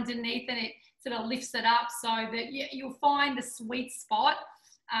them underneath and it sort of lifts it up, so that you'll find the sweet spot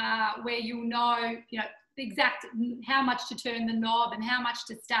where you'll know, the exact how much to turn the knob and how much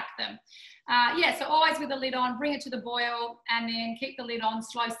to stack them. So always with the lid on, bring it to the boil, and then keep the lid on,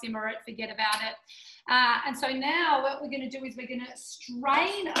 slow simmer it, forget about it. And so now what we're going to do is we're going to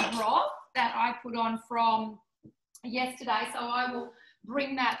strain a broth that I put on from yesterday. So I will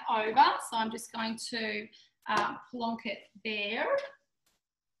bring that over. So I'm just going to plonk it there.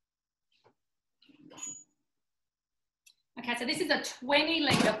 Okay, so this is a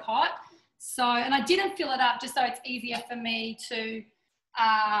 20-litre pot. So, and I didn't fill it up just so it's easier for me to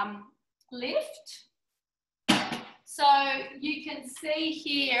lift. So you can see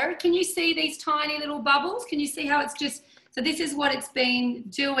here, can you see these tiny little bubbles? Can you see how it's just, so this is what it's been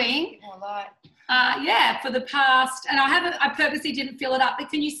doing. Yeah, for the past, and I purposely didn't fill it up, but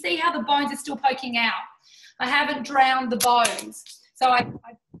can you see how the bones are still poking out? I haven't drowned the bones. So I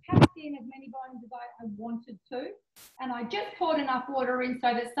packed in as many bones as I wanted to, and I just poured enough water in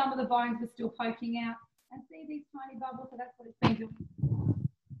so that some of the bones were still poking out. And see these tiny bubbles? So that's what it's been doing.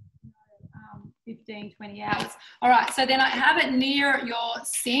 15, 20 hours. All right, so then I have it near your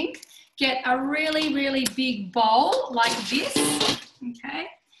sink. Get a really, really big bowl like this, okay?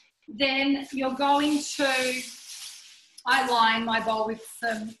 Then you're going to, I line my bowl with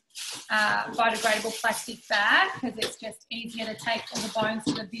some biodegradable plastic bag because it's just easier to take all the bones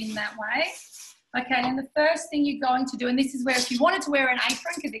to the bin that way. Okay, and the first thing you're going to do, and this is where if you wanted to wear an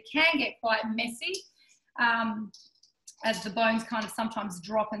apron because it can get quite messy as the bones kind of sometimes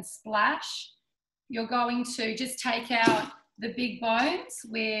drop and splash, you're going to just take out the big bones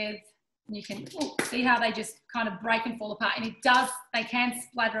with, you can see how they just kind of break and fall apart, and it does, they can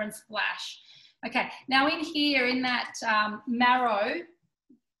splatter and splash. Okay, now in here, in that marrow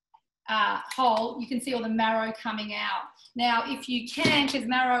hole, you can see all the marrow coming out. Now, if you can, because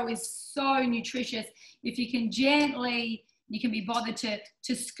marrow is so nutritious, if you can gently, you can be bothered to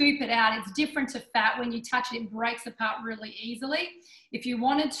scoop it out. It's different to fat. When you touch it, it breaks apart really easily. If you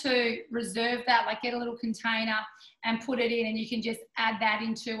wanted to reserve that, like get a little container and put it in, and you can just add that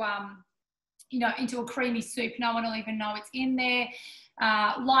into, you know, into a creamy soup. No one will even know it's in there.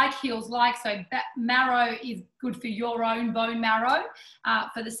 Like heals like, so that marrow is good for your own bone marrow.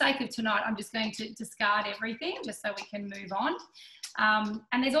 For the sake of tonight, I'm just going to discard everything just so we can move on.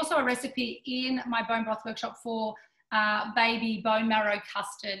 And there's also a recipe in my bone broth workshop for baby bone marrow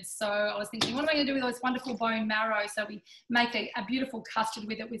custard. So I was thinking, what am I going to do with all this wonderful bone marrow? So we make a beautiful custard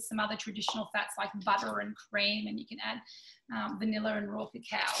with it with some other traditional fats like butter and cream, and you can add vanilla and raw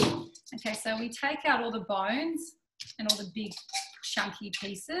cacao. Okay, so we take out all the bones and all the big chunky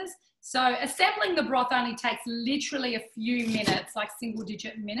pieces. So assembling the broth only takes literally a few minutes, like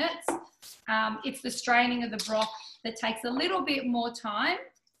single-digit minutes. It's the straining of the broth that takes a little bit more time.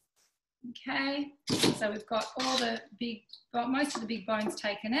 Okay, so we've got all the big, most of the big bones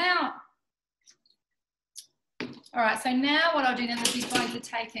taken out. All right, so now what I'll do, now the big bones are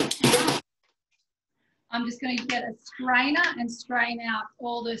taken out, I'm just going to get a strainer and strain out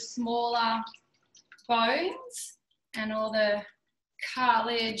all the smaller bones and all the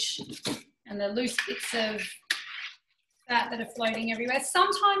cartilage and the loose bits of fat that are floating everywhere.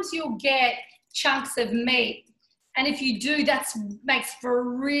 Sometimes you'll get chunks of meat, and if you do, that makes for a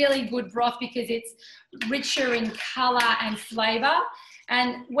really good broth because it's richer in colour and flavour.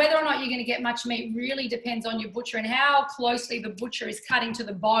 And whether or not you're going to get much meat really depends on your butcher and how closely the butcher is cutting to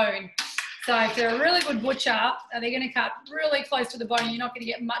the bone. So if they're a really good butcher, they're going to cut really close to the bone. You're not going to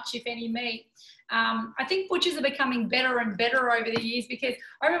get much, if any, meat. I think butchers are becoming better and better over the years, because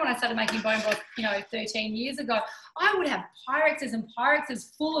I remember when I started making bone broth, 13 years ago, I would have Pyrex and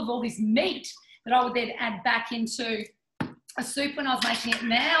Pyrex full of all this meat that I would then add back into a soup when I was making it.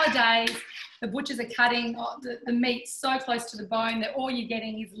 Nowadays, the butchers are cutting the meat so close to the bone that all you're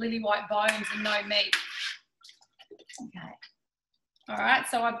getting is lily white bones and no meat. Okay. All right,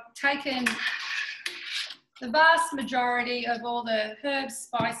 so I've taken the vast majority of all the herbs,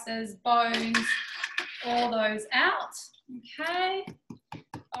 spices, bones, all those out. Okay.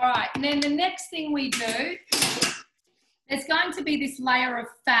 All right, and then the next thing we do, there's going to be this layer of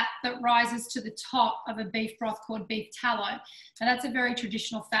fat that rises to the top of a beef broth called beef tallow. Now that's a very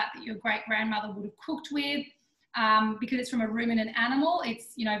traditional fat that your great grandmother would have cooked with. Because it's from a ruminant animal,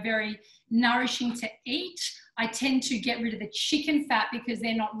 it's very nourishing to eat. I tend to get rid of the chicken fat because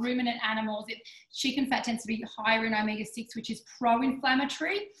they're not ruminant animals. Chicken fat tends to be higher in omega-6, which is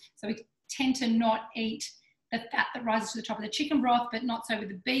pro-inflammatory. So we tend to not eat the fat that rises to the top of the chicken broth, but not so with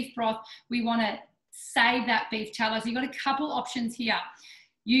the beef broth. We want to save that beef tallow. So you've got a couple options here.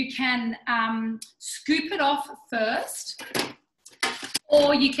 You can scoop it off first,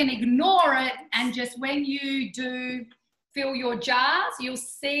 or you can ignore it and just when you do fill your jars, you'll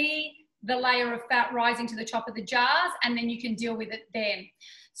see the layer of fat rising to the top of the jars, and then you can deal with it then.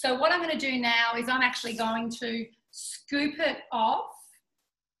 So what I'm going to do now is I'm actually going to scoop it off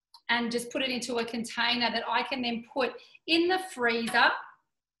and just put it into a container that I can then put in the freezer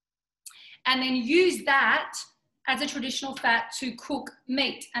and then use that as a traditional fat to cook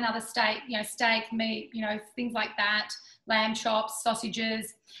meat and other steak, steak, meat, things like that, lamb chops,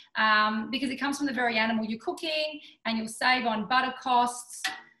 sausages, because it comes from the very animal you're cooking, and you'll save on butter costs.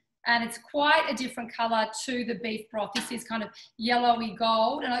 And it's quite a different colour to the beef broth. This is kind of yellowy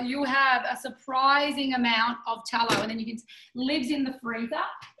gold, and you'll have a surprising amount of tallow, and then lives in the freezer.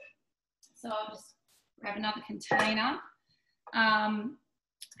 So I'll just grab another container.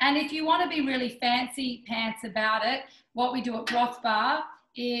 And if you want to be really fancy pants about it, what we do at Broth Bar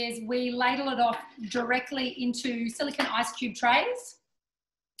is we ladle it off directly into silicone ice cube trays,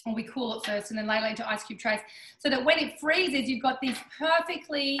 or we cool it first and then ladle it into ice cube trays, so that when it freezes, you've got these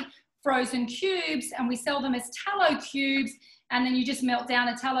perfectly frozen cubes, and we sell them as tallow cubes, and then you just melt down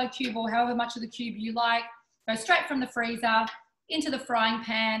a tallow cube or however much of the cube you like, go straight from the freezer into the frying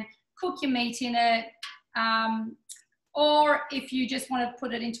pan, cook your meat in it, or if you just want to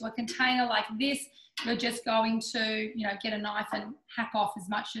put it into a container like this, you're just going to, get a knife and hack off as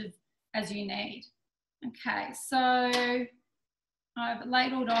much as you need. Okay, so I've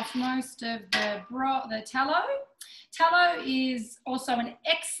ladled off most of the tallow. Tallow is also an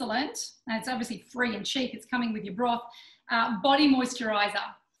excellent, and it's obviously free and cheap, it's coming with your broth, body moisturiser.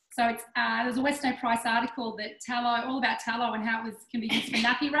 So it's, there's a Weston Price article that all about tallow and how it can be used for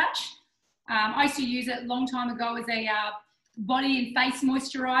nappy rash. I used to use it a long time ago as a body and face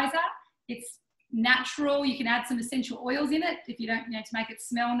moisturiser. It's natural. You can add some essential oils in it if you don't, to make it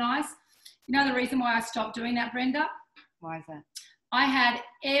smell nice. You know the reason why I stopped doing that, Brenda? Why is that? I had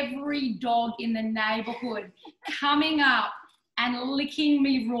every dog in the neighbourhood coming up and licking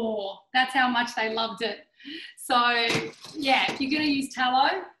me raw. That's how much they loved it. So, yeah, if you're going to use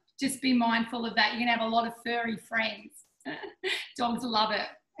tallow, just be mindful of that. You're going to have a lot of furry friends. Dogs love it.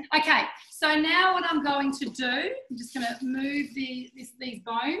 Okay, so now what I'm going to do, I'm just going to move these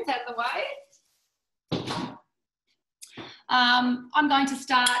bones out of the way. I'm going to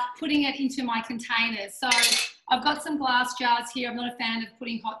start putting it into my containers. So I've got some glass jars here. I'm not a fan of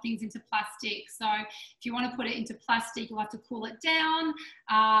putting hot things into plastic. So if you want to put it into plastic, you'll have to cool it down.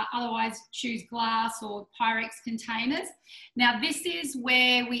 Otherwise, choose glass or Pyrex containers. Now, this is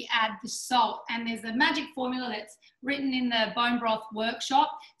where we add the salt. And there's a magic formula that's written in the bone broth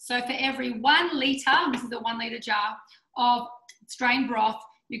workshop. So for every 1 litre, this is a 1 litre jar, of strained broth,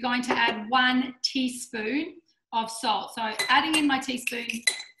 you're going to add 1 teaspoon of salt. So adding in my teaspoon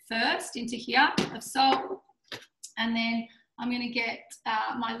first into here of salt, and then I'm going to get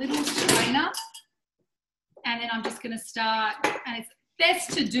my little strainer, and then I'm just going to start, and it's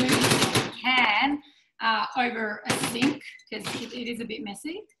best to do this if you can over a sink, because it is a bit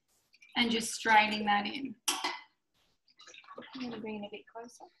messy, and just straining that in. I'm going to bring it a bit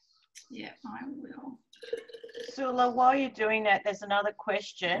closer. Yeah, I will. Soulla, while you're doing that, there's another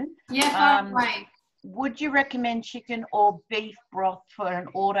question. Yeah, right. Would you recommend chicken or beef broth for an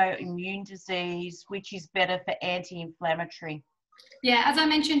autoimmune disease, which is better for anti-inflammatory? Yeah, as I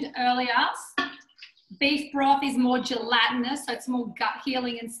mentioned earlier, beef broth is more gelatinous, so it's more gut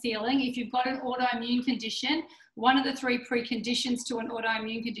healing and sealing. If you've got an autoimmune condition, one of the 3 preconditions to an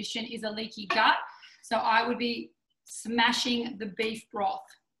autoimmune condition is a leaky gut. So I would be smashing the beef broth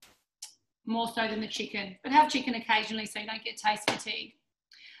more so than the chicken, but have chicken occasionally so you don't get taste fatigue.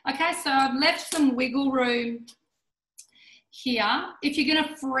 Okay, so I've left some wiggle room here. If you're going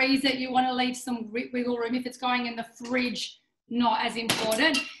to freeze it, you want to leave some wiggle room. If it's going in the fridge, not as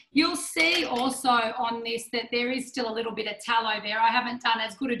important. You'll see also on this that there is still a little bit of tallow there. I haven't done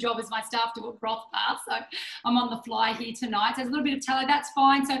as good a job as my staff do at Broth Bar, so I'm on the fly here tonight. So there's a little bit of tallow, that's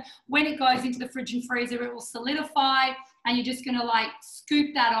fine. So when it goes into the fridge and freezer, it will solidify, and you're just going to like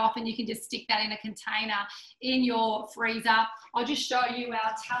scoop that off, and you can just stick that in a container in your freezer. I'll just show you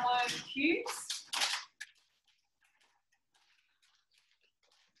our tallow cubes.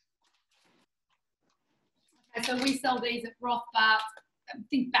 Okay, so we sell these at Broth Bar. I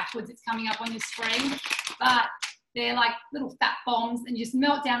think backwards, it's coming up on your screen, but they're like little fat bombs, and you just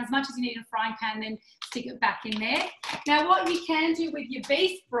melt down as much as you need in a frying pan and then stick it back in there. Now, what you can do with your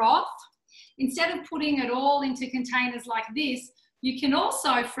beef broth, instead of putting it all into containers like this, you can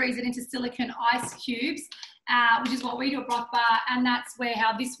also freeze it into silicone ice cubes, which is what we do at Broth Bar, and that's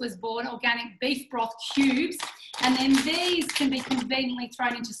how this was born, organic beef broth cubes. And then these can be conveniently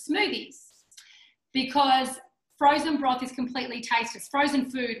thrown into smoothies, because frozen broth is completely tasteless. Frozen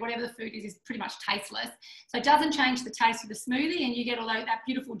food, whatever the food is pretty much tasteless. So it doesn't change the taste of the smoothie, and you get all that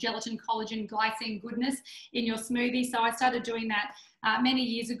beautiful gelatin, collagen, glycine goodness in your smoothie. So I started doing that many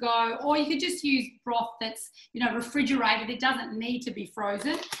years ago. Or you could just use broth that's, refrigerated. It doesn't need to be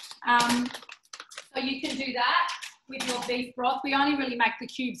frozen. So you can do that. with your beef broth. We only really make the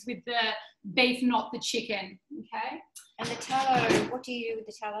cubes with the beef, not the chicken, okay? And the tallow, what do you do with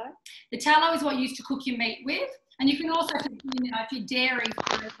the tallow? The tallow is what you use to cook your meat with. And you can also, you know, if you're dairy,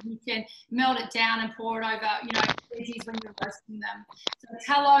 you can melt it down and pour it over, you know, veggies when you're roasting them. So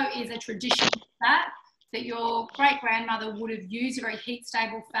tallow is a traditional fat that your great-grandmother would have used, a very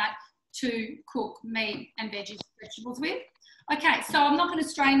heat-stable fat, to cook meat and vegetables with. Okay, so I'm not going to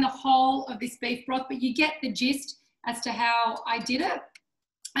strain the whole of this beef broth, but you get the gist as to how I did it.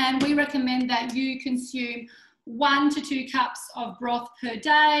 And we recommend that you consume 1 to 2 cups of broth per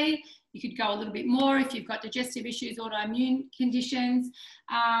day. You could go a little bit more if you've got digestive issues, autoimmune conditions.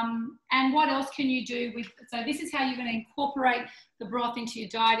 And what else can you do with, so this is how you're going to incorporate the broth into your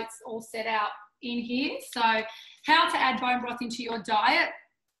diet. It's all set out in here. So how to add bone broth into your diet.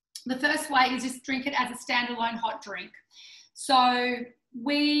 The first way is just drink it as a standalone hot drink. So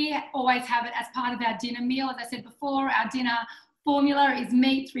we always have it as part of our dinner meal. As I said before, our dinner formula is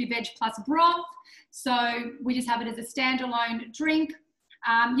meat, 3 veg plus broth. So we just have it as a standalone drink.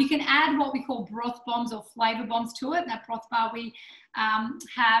 You can add what we call broth bombs or flavour bombs to it. That broth bar we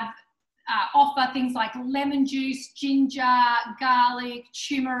offer things like lemon juice, ginger, garlic,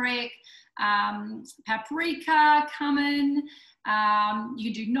 turmeric, paprika, cumin.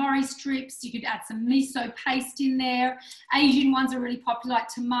 You could do nori strips. You could add some miso paste in there. Asian ones are really popular, like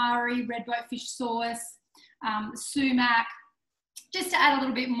tamari, red boatfish sauce, sumac, just to add a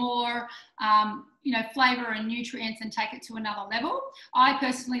little bit more, you know, flavour and nutrients and take it to another level. I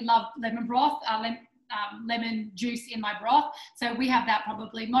personally love lemon broth, lemon juice in my broth. So we have that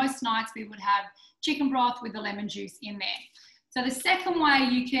probably most nights. We would have chicken broth with the lemon juice in there. So the second way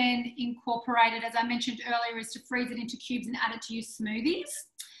you can incorporate it, as I mentioned earlier, is to freeze it into cubes and add it to your smoothies.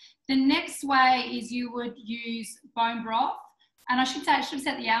 The next way is you would use bone broth. And I should have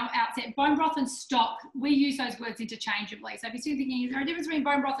said at the outset, bone broth and stock, we use those words interchangeably. So if you're still thinking, is there a difference between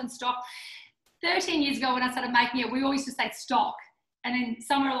bone broth and stock? 13 years ago when I started making it, we always used to say stock. And then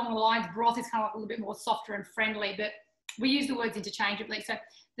somewhere along the lines, broth is kind of like a little bit more softer and friendly, but we use the words interchangeably. So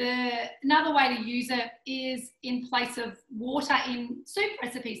another way to use it is in place of water in soup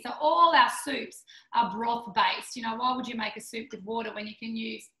recipes. So all our soups are broth based. You know, why would you make a soup with water when you can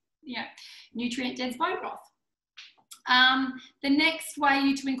use, you know, nutrient dense bone broth? The next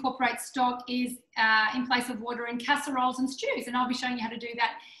way to incorporate stock is in place of water in casseroles and stews, and I'll be showing you how to do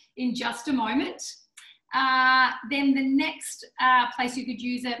that in just a moment. Then the next place you could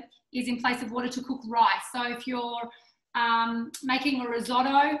use it is in place of water to cook rice. So if you're making a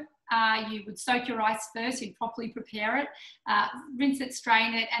risotto, you would soak your rice first, you'd properly prepare it, rinse it,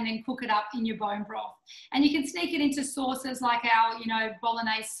 strain it, and then cook it up in your bone broth. And you can sneak it into sauces like our, you know,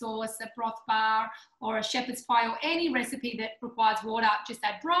 bolognese sauce, a broth bar, or a shepherd's pie, or any recipe that requires water, just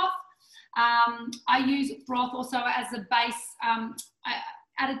add broth. I use broth also as a base,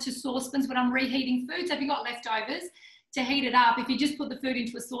 added to saucepans when I'm reheating food. So if you've got leftovers, to heat it up, if you just put the food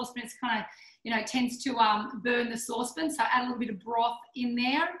into a saucepan, it's kind of, you know, tends to burn the saucepan. So add a little bit of broth in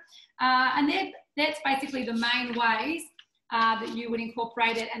there. And that's basically the main ways that you would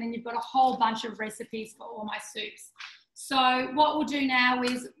incorporate it. And then you've got a whole bunch of recipes for all my soups. So what we'll do now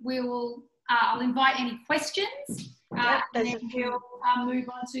is I'll invite any questions and then we'll move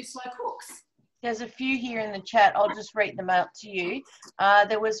on to slow cooks. There's a few here in the chat. I'll just read them out to you.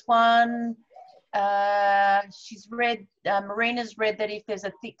 There was one, Marina's read that if there's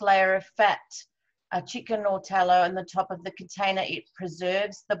a thick layer of fat, chicken or tallow on the top of the container, it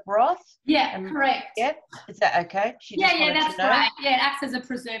preserves the broth. Yeah, correct. Yep. Is that okay? Yeah, that's right. Yeah, it acts as a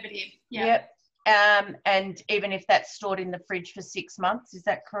preservative. Yeah. Yep. And even if that's stored in the fridge for 6 months, is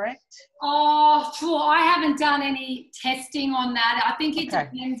that correct? Oh, sure. I haven't done any testing on that. I think it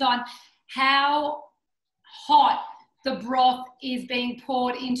depends on how hot the broth is being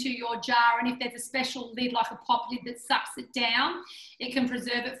poured into your jar, and if there's a special lid like a pop lid that sucks it down, it can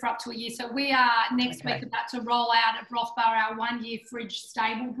preserve it for up to a year. So we are next week about to roll out at Broth Bar our 1-year fridge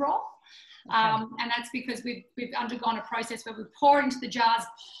stable broth. And that's because we've undergone a process where we pour it into the jars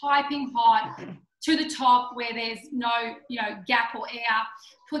piping hot to the top where there's no, you know, gap or air,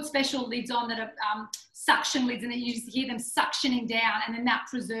 put special lids on that are suction lids, and then you just hear them suctioning down, and then that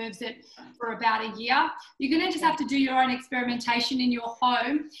preserves it for about a year. You're going to just have to do your own experimentation in your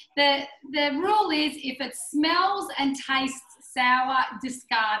home. The rule is if it smells and tastes sour,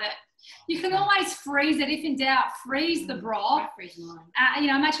 discard it. You can always freeze it. If in doubt, freeze the broth. You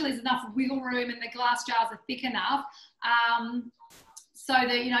know, make sure there's enough wiggle room and the glass jars are thick enough. So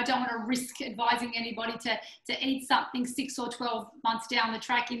that, you know, I don't want to risk advising anybody to eat something 6 or 12 months down the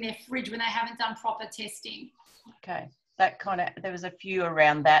track in their fridge when they haven't done proper testing. Okay, that kind of, there was a few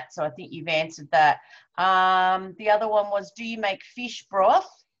around that, so I think you've answered that. The other one was, do you make fish broth,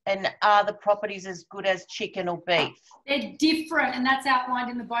 and are the properties as good as chicken or beef? They're different, and that's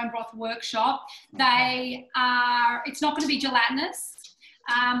outlined in the bone broth workshop. They are, it's not going to be gelatinous,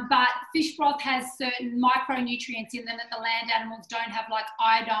 but fish broth has certain micronutrients in them that the land animals don't have, like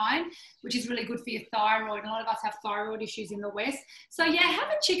iodine, which is really good for your thyroid. A lot of us have thyroid issues in the West. So yeah, have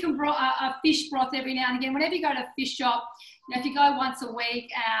a chicken broth, a fish broth every now and again. Whenever you go to a fish shop, you know, if you go once a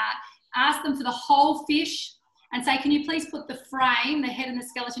week, ask them for the whole fish and say, can you please put the frame, the head and the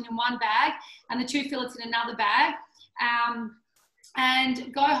skeleton in one bag and the 2 fillets in another bag,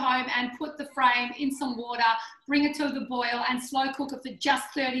 and go home and put the frame in some water, bring it to the boil and slow cook it for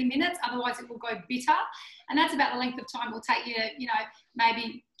just 30 minutes, otherwise it will go bitter. And that's about the length of time it will take you to, you know,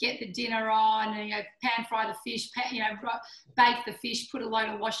 maybe get the dinner on, and, you know, pan fry the fish, you know, bake the fish, put a load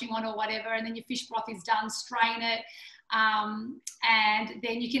of washing on or whatever, and then your fish broth is done, strain it. And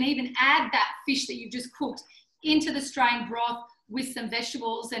then you can even add that fish that you've just cooked into the strained broth with some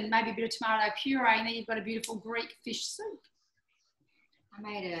vegetables and maybe a bit of tomato puree, and then you've got a beautiful Greek fish soup. I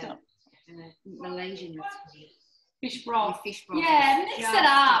made a Malaysian recipe. Fish broth. Fish broth. Yeah, mix it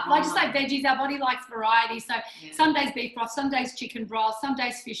up. Like just like veggies, our body likes variety. So yeah, some days beef broth, some days chicken broth, some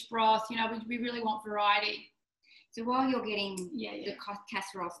days fish broth. You know, we really want variety. So while you're getting the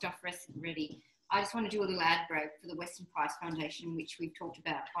casserole stuff ready, I just want to do a little ad break for the Weston Price Foundation, which we've talked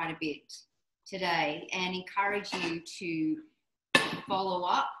about quite a bit today, and encourage you to follow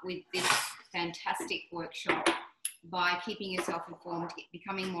up with this fantastic workshop by keeping yourself informed,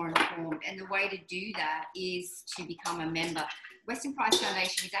 becoming more informed. And the way to do that is to become a member. Weston Price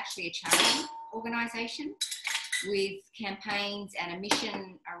Foundation is actually a charity organisation with campaigns and a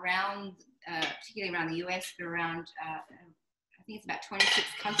mission around, particularly around the US, but around, I think it's about 26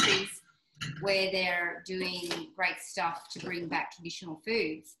 countries where they're doing great stuff to bring back traditional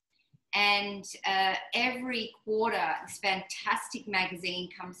foods. And every quarter, this fantastic magazine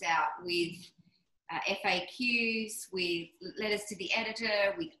comes out with FAQs, with letters to the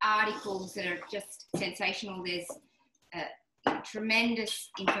editor, with articles that are just sensational. There's tremendous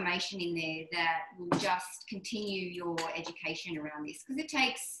information in there that will just continue your education around this, because it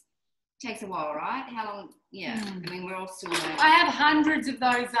takes a while, right? How long? Yeah, I mean, we're all still learning. I have hundreds of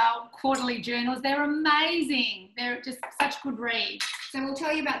those quarterly journals. They're amazing. They're just such good reads. So we'll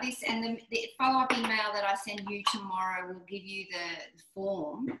tell you about this, and the follow-up email that I send you tomorrow will give you the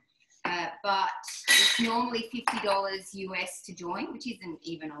form. But it's normally $50 US to join, which isn't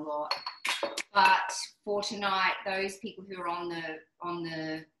even a lot. But for tonight, those people who are on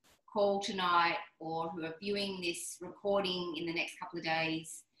the call tonight, or who are viewing this recording in the next couple of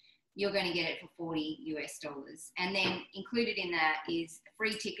days, you're going to get it for $40 US. And then included in that is a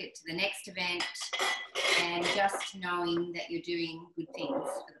free ticket to the next event, and just knowing that you're doing good things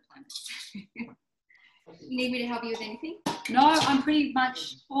for the planet. You need me to help you with anything? No, I'm pretty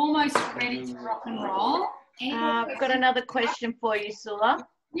much almost ready to rock and roll. I've got another question for you, Soulla.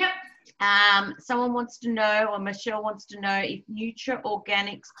 Yep. Someone wants to know, or Michelle wants to know, if Nutra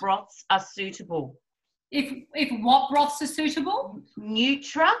Organics broths are suitable. If what broths are suitable?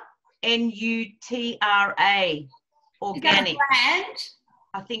 Nutra, N-U-T-R-A, organic. Is that a brand?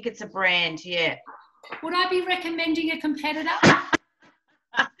 I think it's a brand, yeah. Would I be recommending a competitor?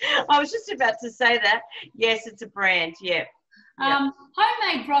 I was just about to say that. Yes, it's a brand, yeah.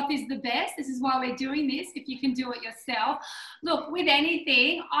 Homemade broth is the best. This is why we're doing this, if you can do it yourself. Look, with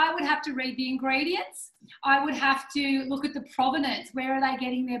anything, I would have to read the ingredients. I would have to look at the provenance. Where are they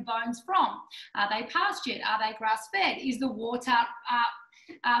getting their bones from? Are they pastured? Are they grass-fed? Is the water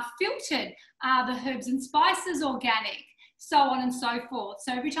filtered? Are the herbs and spices organic? So on and so forth.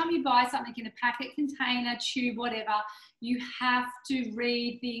 So every time you buy something in a packet, container, tube, whatever, you have to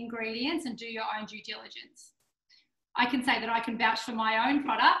read the ingredients and do your own due diligence. I can say that I can vouch for my own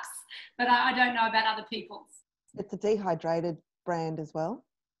products, but I don't know about other people's. It's a dehydrated brand as well.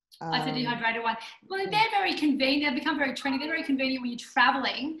 It's a dehydrated one. Well, they're very convenient. They've become very trendy. They're very convenient when you're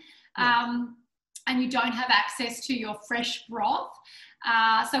traveling and you don't have access to your fresh broth.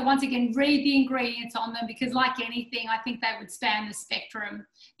 So once again, read the ingredients on them, because like anything, I think they would span the spectrum.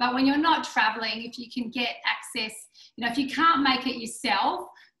 But when you're not traveling, if you can get access, you know, if you can't make it yourself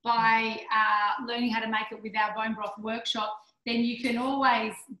by learning how to make it with our bone broth workshop, then you can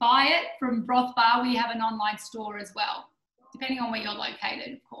always buy it from Broth Bar. We have an online store as well, depending on where you're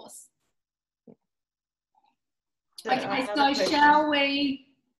located, of course. Okay, so shall we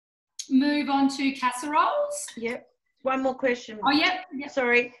move on to casseroles? Yep. One more question. Oh, yep.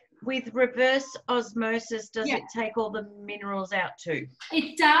 Sorry. With reverse osmosis, does it take all the minerals out too?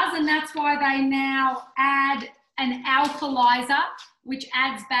 It does, and that's why they now add an alkalizer, which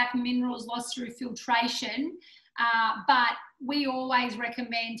adds back minerals lost through filtration. But we always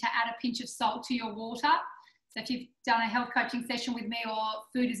recommend to add a pinch of salt to your water. So if you've done a health coaching session with me or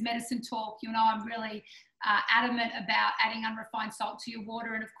food is medicine talk, you'll know I'm really adamant about adding unrefined salt to your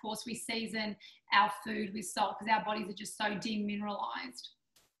water. And of course, we season our food with salt because our bodies are just so demineralized.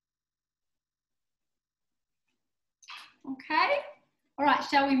 Okay. All right,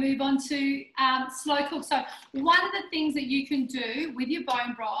 shall we move on to slow cook? So one of the things that you can do with your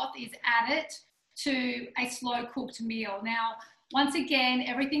bone broth is add it to a slow cooked meal. Now, once again,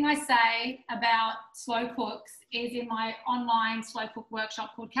 everything I say about slow cooks is in my online slow cook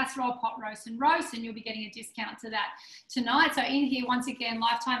workshop called Casserole, Pot Roast and Roast, and you'll be getting a discount to that tonight. So in here, once again,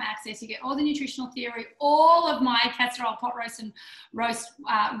 lifetime access, you get all the nutritional theory, all of my casserole, pot roast and roast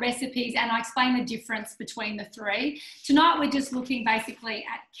recipes, and I explain the difference between the three. Tonight, we're just looking basically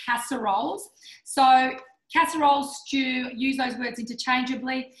at casseroles. So casserole, stew, use those words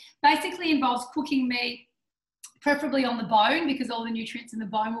interchangeably, basically involves cooking meat, preferably on the bone because all the nutrients in the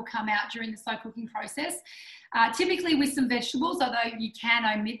bone will come out during the slow cooking process. Typically with some vegetables, although you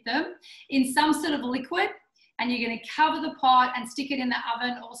can omit them, in some sort of liquid, and you're going to cover the pot and stick it in the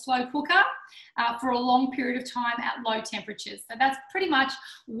oven or slow cooker for a long period of time at low temperatures. So that's pretty much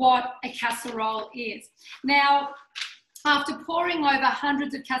what a casserole is. Now, after poring over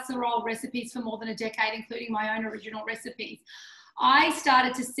hundreds of casserole recipes for more than a decade, including my own original recipes, I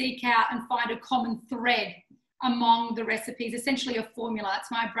started to seek out and find a common thread among the recipes, essentially a formula.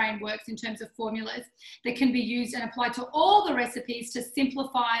 That's my brain works in terms of formulas that can be used and applied to all the recipes to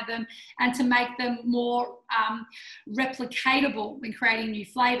simplify them and to make them more replicatable when creating new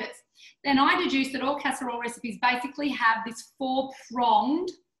flavors. Then I deduced that all casserole recipes basically have this four-pronged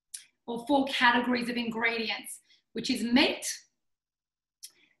or four categories of ingredients, which is meat,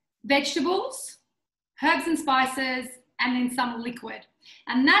 vegetables, herbs and spices, and then some liquid.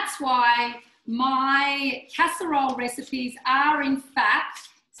 And that's why my casserole recipes are in fact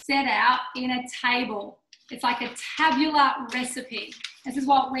set out in a table. It's like a tabular recipe. This is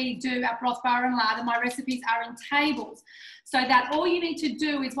what we do at Broth Bar and Lard, and my recipes are in tables. So that all you need to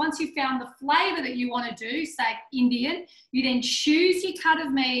do is once you've found the flavour that you want to do, say Indian, you then choose your cut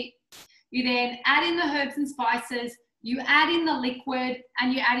of meat, you then add in the herbs and spices, you add in the liquid,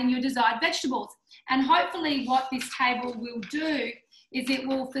 and you add in your desired vegetables. And hopefully what this table will do is it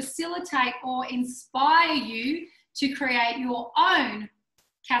will facilitate or inspire you to create your own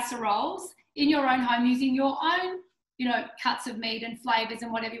casseroles in your own home using your own, cuts of meat and flavors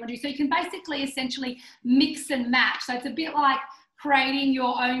and whatever you want to do. So you can basically essentially mix and match. So it's a bit like creating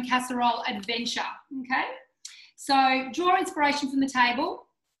your own casserole adventure, okay? So draw inspiration from the table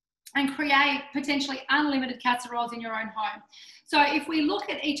and create potentially unlimited casseroles in your own home. So if we look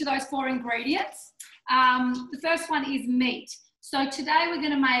at each of those four ingredients, the first one is meat. So today we're going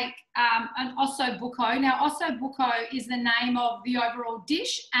to make an osso buco. Now, osso buco is the name of the overall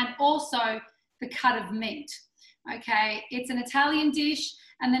dish and also the cut of meat. Okay, it's an Italian dish,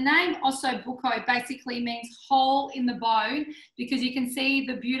 and the name osso buco basically means hole in the bone because you can see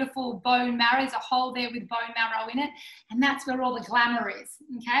the beautiful bone marrow. There's a hole there with bone marrow in it, and that's where all the glamour is.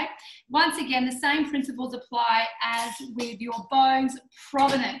 Okay, once again, the same principles apply as with your bones.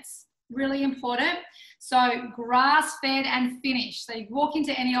 Provenance, really important. So grass-fed and finished. So you walk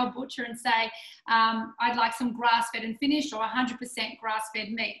into any old butcher and say, I'd like some grass-fed and finished or 100%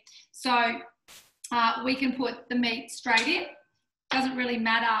 grass-fed meat. So we can put the meat straight in. Doesn't really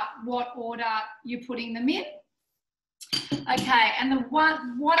matter what order you're putting them in. Okay, and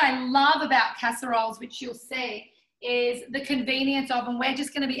what I love about casseroles, which you'll see, is the convenience of them. We're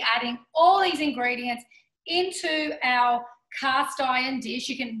just going to be adding all these ingredients into our cast iron dish.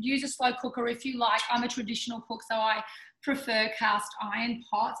 You can use a slow cooker if you like. I'm a traditional cook, so I prefer cast iron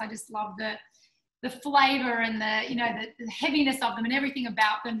pots. I just love the flavor and the heaviness of them and everything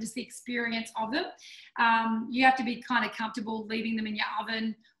about them, just the experience of them. You have to be kind of comfortable leaving them in your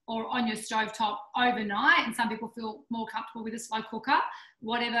oven or on your stovetop overnight, and some people feel more comfortable with a slow cooker.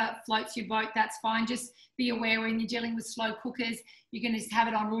 Whatever floats your boat, that's fine. Just be aware when you're dealing with slow cookers, you're going to just have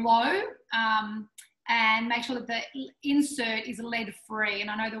it on low, and make sure that the insert is lead-free. And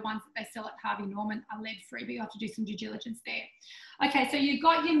I know the ones that they sell at Harvey Norman are lead-free, but you have to do some due diligence there. Okay, so you've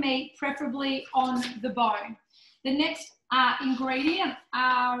got your meat preferably on the bone. The next ingredient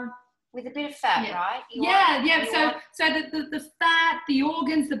are... With a bit of fat, yeah. Right? So the fat, the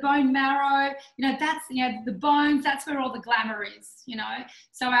organs, the bone marrow, that's, the bones, that's where all the glamour is,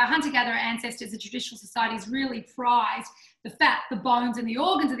 So our hunter-gatherer ancestors, the traditional societies really prized the fat, the bones, and the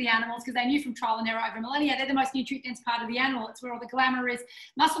organs of the animals, because they knew from trial and error over millennia, they're the most nutrient-dense part of the animal. It's where all the glamour is.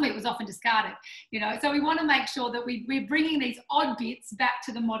 Muscle meat was often discarded, you know. So we want to make sure that we're bringing these odd bits back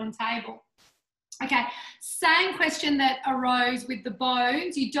to the modern table. Okay, same question that arose with the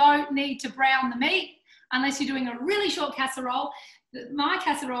bones. You don't need to brown the meat unless you're doing a really short casserole. My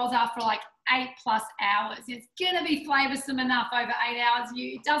casseroles are for like 8+ hours. It's going to be flavoursome enough over 8 hours.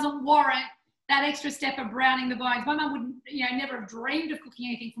 It doesn't warrant that extra step of browning the bones. My mum would, you know, never have dreamed of cooking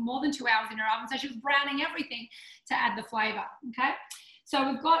anything for more than 2 hours in her oven, so she was browning everything to add the flavour, okay? So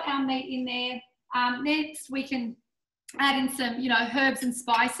we've got our meat in there. Next, we can add in some, you know, herbs and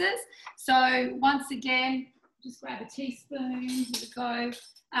spices. So once again, just grab a teaspoon. Here we go.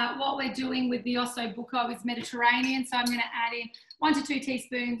 What we're doing with the osso buco is Mediterranean, so I'm going to add in 1 to 2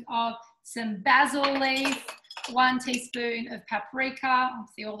 teaspoons of some basil leaf, 1 teaspoon of paprika.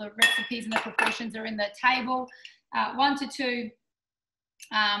 Obviously, all the recipes and the proportions are in the table. 1 to 2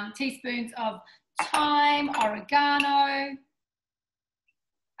 teaspoons of thyme, oregano,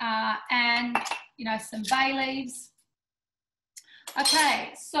 and, you know, some bay leaves.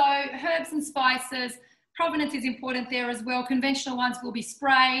 Okay, so herbs and spices. Provenance is important there as well. Conventional ones will be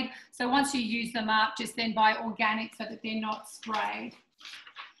sprayed. So once you use them up, just then buy organic so that they're not sprayed.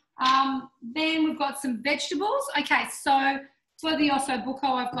 Then we've got some vegetables. Okay, so for the osso buco,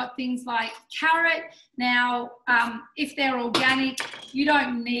 I've got things like carrot. Now, if they're organic, you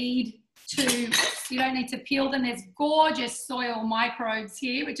don't need to peel them. There's gorgeous soil microbes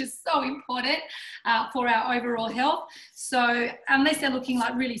here, which is so important for our overall health. So unless they're looking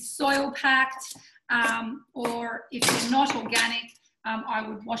like really soil packed, or if they're not organic, I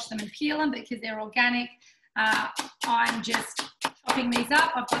would wash them and peel them, because they're organic. I'm just chopping these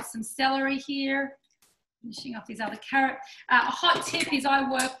up. I've got some celery here, finishing off this other carrot. A hot tip is I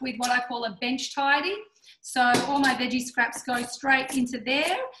work with what I call a bench tidy. So all my veggie scraps go straight into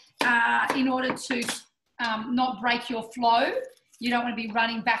there in order to not break your flow. You don't want to be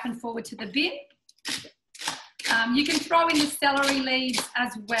running back and forward to the bin. You can throw in the celery leaves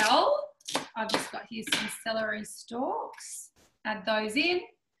as well. I've just got here some celery stalks. Add those in.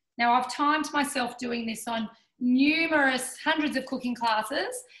 Now, I've timed myself doing this on hundreds of cooking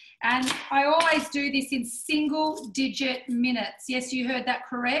classes, and I always do this in single-digit minutes. Yes, you heard that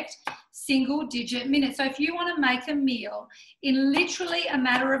correct, single-digit minutes. So if you want to make a meal in literally a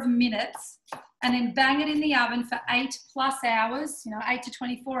matter of minutes and then bang it in the oven for 8+ hours, you know, 8 to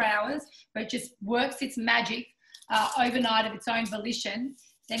 24 hours, where it just works its magic overnight of its own volition,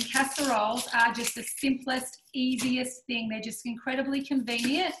 then casseroles are just the simplest, easiest thing. They're just incredibly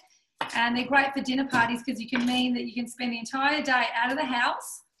convenient, and they're great for dinner parties, because you can mean that you can spend the entire day out of the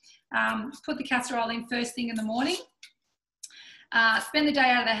house, put the casserole in first thing in the morning, spend the day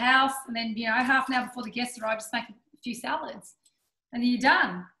out of the house, and then, you know, half an hour before the guests arrive, just make a few salads, and then you're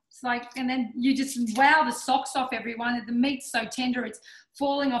done. It's like, and then you just wow the socks off everyone. The meat's so tender, it's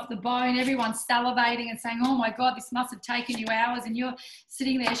falling off the bone. Everyone's salivating and saying, oh my God, this must have taken you hours. And you're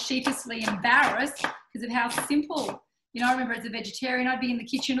sitting there sheepishly embarrassed because of how simple. You know, I remember as a vegetarian, I'd be in the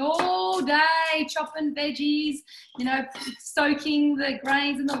kitchen all day, chopping veggies, you know, soaking the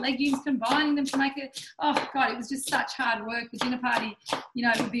grains and the legumes, combining them to make it, oh God, it was just such hard work. The dinner party, you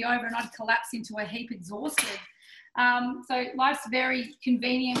know, it would be over and I'd collapse into a heap exhausted. So life's very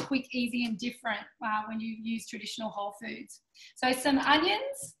convenient, quick, easy, and different when you use traditional whole foods. So some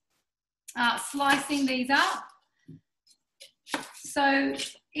onions, slicing these up. So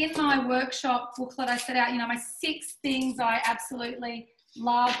in my workshop booklet, I set out, you know, my 6 things I absolutely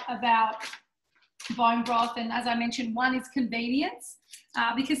love about bone broth. And as I mentioned, one is convenience,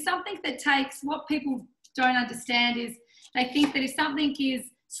 because something that takes, what people don't understand is they think that if something is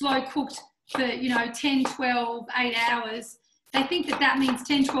slow cooked for, you know, 10, 12, 8 hours, they think that that means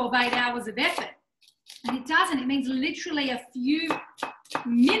 10, 12, 8 hours of effort. And it doesn't. It means literally a few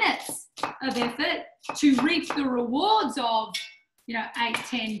minutes of effort to reap the rewards of, you know, 8,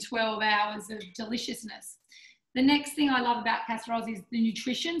 10, 12 hours of deliciousness. The next thing I love about casseroles is the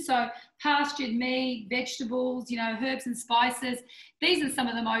nutrition. So pastured meat, vegetables, you know, herbs and spices. These are some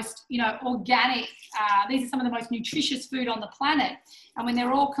of the most, you know, organic, these are some of the most nutritious food on the planet. And when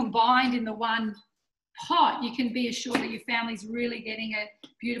they're all combined in the one pot, you can be assured that your family's really getting a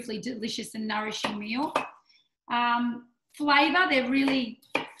beautifully delicious and nourishing meal. Flavour, they're really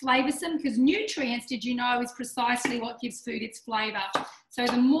flavoursome, because nutrients, did you know, is precisely what gives food its flavour. So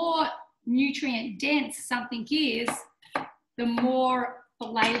the more nutrient dense something is, the more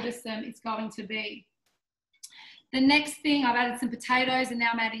flavoursome it's going to be. The next thing, I've added some potatoes, and now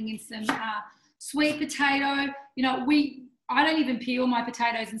I'm adding in some sweet potato. You know, I don't even peel my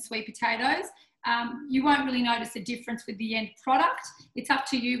potatoes and sweet potatoes. You won't really notice a difference with the end product. It's up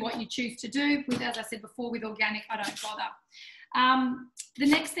to you what you choose to do. With, as I said before, with organic, I don't bother. The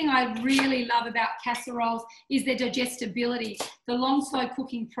next thing I really love about casseroles is their digestibility. The long, slow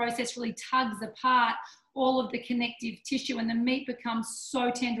cooking process really tugs apart all of the connective tissue, and the meat becomes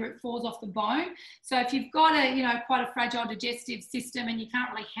so tender it falls off the bone. So if you've got a, quite a fragile digestive system and you can't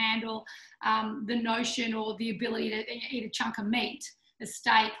really handle the notion or the ability to eat a chunk of meat, a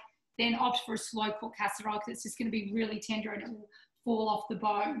steak, then opt for a slow cook casserole, because it's just going to be really tender and it will fall off the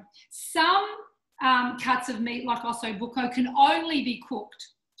bone. Some cuts of meat like osso buco can only be cooked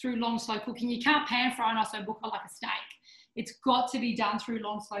through long, slow cooking. You can't pan fry an osso buco like a steak. It's got to be done through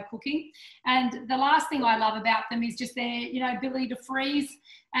long, slow cooking. And the last thing I love about them is just their, ability to freeze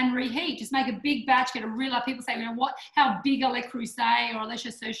and reheat. Just make a big batch, get a real, people say, how big a Le Creuset or a Le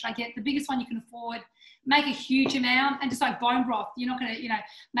Chasseur should I get? The biggest one you can afford. Make a huge amount, and just like bone broth, you're not going to,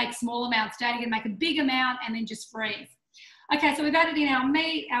 make small amounts daily. You're going to make a big amount and then just freeze. Okay, so we've added in our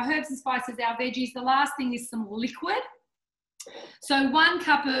meat, our herbs and spices, our veggies. The last thing is some liquid. So 1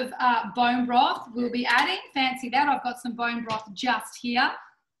 cup of bone broth we'll be adding. Fancy that. I've got some bone broth just here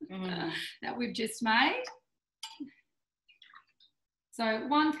that we've just made. So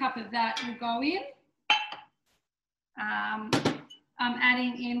 1 cup of that will go in. I'm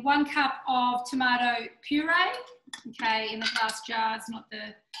adding in 1 cup of tomato puree, okay, in the glass jars, not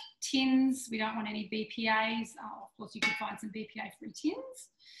the tins. We don't want any BPAs. Oh, of course, you can find some BPA-free tins.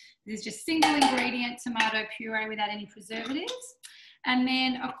 This is just single ingredient tomato puree without any preservatives. And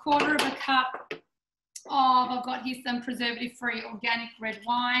then 1/4 of a cup of, I've got here some preservative-free organic red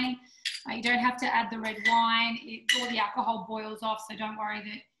wine. You don't have to add the red wine. All the alcohol boils off, so don't worry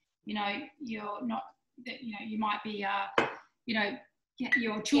that, you're not, that, you might be,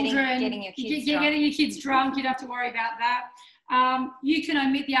 your children, getting your kids drunk. You don't have to worry about that. You can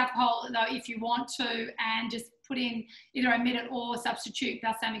omit the alcohol though if you want to, and just put in either omit it or substitute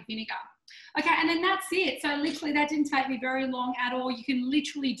balsamic vinegar. Okay, and then that's it. So literally that didn't take me very long at all. You can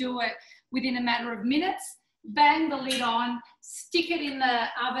literally do it within a matter of minutes. Bang the lid on, stick it in the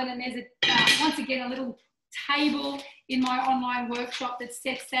oven, and there's once again a little table in my online workshop that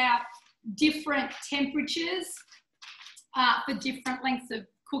sets out different temperatures for different lengths of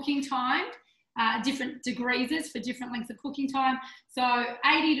cooking time, different degrees for different lengths of cooking time. So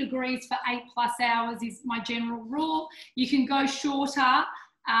 80 degrees for 8+ hours is my general rule. You can go shorter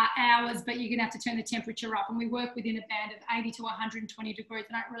hours, but you're going to have to turn the temperature up. And we work within a band of 80 to 120 degrees.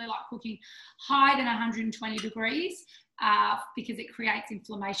 I don't really like cooking higher than 120 degrees because it creates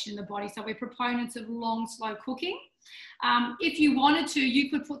inflammation in the body. So we're proponents of long, slow cooking. If you wanted to, you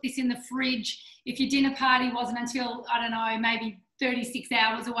could put this in the fridge. If your dinner party wasn't until, I don't know, maybe 36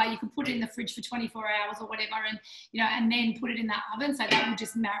 hours away, you can put it in the fridge for 24 hours or whatever, and and then put it in that oven, so that will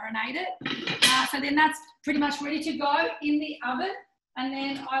just marinate it. So then that's pretty much ready to go in the oven, and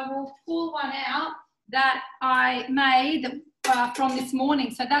then I will pull one out that I made from this morning.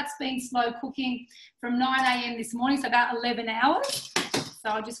 So that's been slow cooking from 9 a.m. this morning, so about 11 hours. So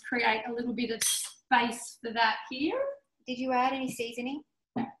I'll just create a little bit of space for that here. Did you add any seasoning?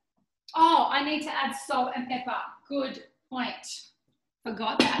 Oh, I need to add salt and pepper. Good point.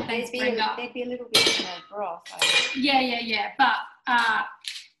 Forgot that. Thanks, Brenda. There'd be a little bit in the broth. Yeah. But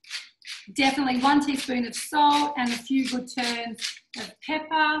definitely 1 teaspoon of salt and a few good turns of pepper.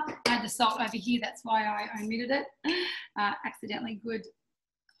 I had the salt over here. That's why I omitted it. Accidentally. Good.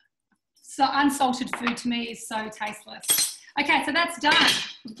 So unsalted food to me is so tasteless. Okay, so that's done.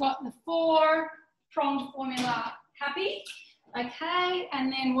 We've got the 4-pronged formula happy. Okay,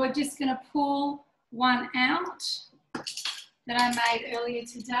 and then we're just going to pull one out that I made earlier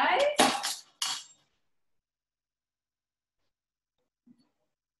today.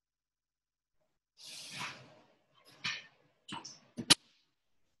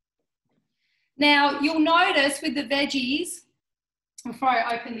 Now, you'll notice with the veggies, before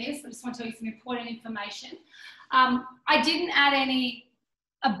I open this, I just want to tell you some important information. I didn't add any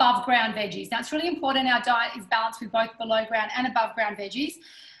above ground veggies. Now, it's really important our diet is balanced with both below ground and above ground veggies.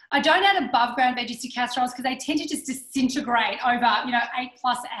 I don't add above ground veggies to casseroles because they tend to just disintegrate over, 8+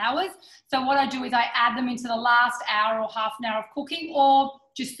 hours. So what I do is I add them into the last hour or half an hour of cooking, or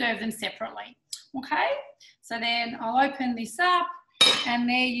just serve them separately. Okay, so then I'll open this up, and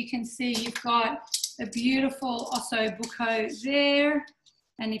there you can see you've got a beautiful osso buco there.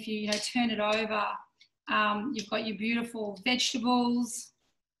 And if you, turn it over, you've got your beautiful vegetables.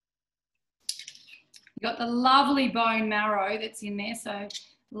 You've got the lovely bone marrow that's in there, so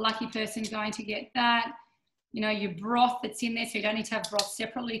lucky person going to get that. Your broth that's in there, so you don't need to have broth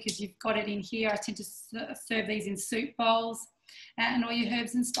separately because you've got it in here. I tend to serve these in soup bowls. and all your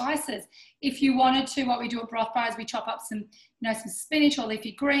herbs and spices. If you wanted to, what we do at Broth Bar is we chop up some, some spinach or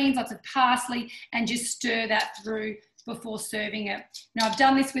leafy greens, lots of parsley, and just stir that through before serving it. Now, I've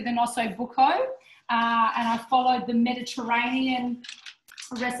done this with an osso buco, and I followed the Mediterranean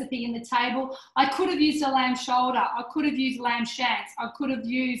recipe in the table. I could have used a lamb shoulder. I could have used lamb shanks. I could have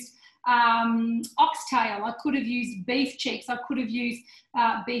used oxtail. I could have used beef cheeks. I could have used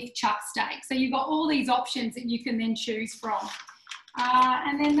beef chuck steak. So you've got all these options that you can then choose from.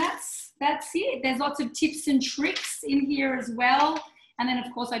 And then that's it. There's lots of tips and tricks in here as well. And then,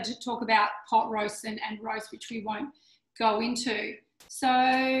 of course, I just talk about pot roast and roast, which we won't go into. So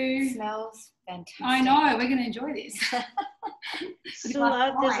Smells fantastic. I know, we're going to enjoy this.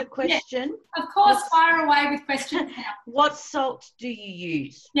 Soulla, there's a question. Yeah, of course, fire away with questions. What salt do you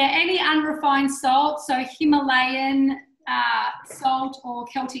use? Yeah, any unrefined salt, so Himalayan salt or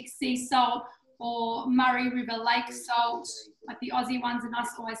Celtic sea salt or Murray River Lake salt, like the Aussie ones, and us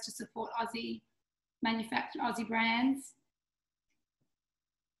always to support Aussie manufactured, Aussie brands.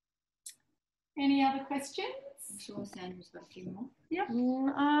 Any other questions? I'm sure Sandra's got a few more. Yeah.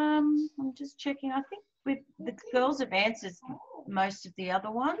 I'm just checking. I think the girls have answered most of the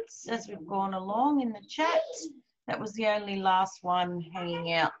other ones as we've gone along in the chat. That was the only last one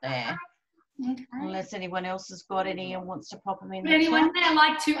hanging out there. Okay. Unless anyone else has got any and wants to pop them in. Would anyone there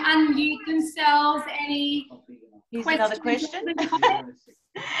like to unmute themselves? Any Here's questions? another question.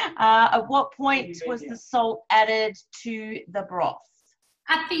 At what point was the salt added to the broth?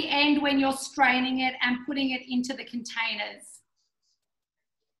 At the end, when you're straining it and putting it into the containers.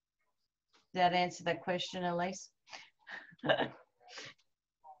 Did that answer that question, Elise?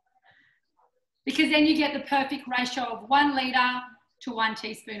 Because then you get the perfect ratio of 1 litre to 1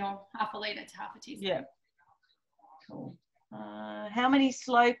 teaspoon, or half a litre to half a teaspoon. Yeah. Cool. How many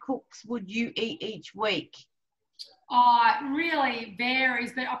slow cooks would you eat each week? Oh, it really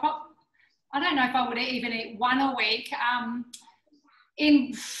varies, but I don't know if I would even eat 1 a week.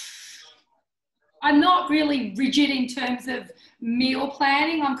 I'm not really rigid in terms of meal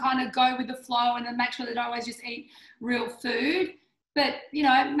planning. I'm kind of go with the flow and then make sure that I always just eat real food. But,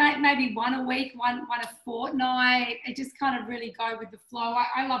 maybe 1 a week, one a fortnight. It just kind of really go with the flow.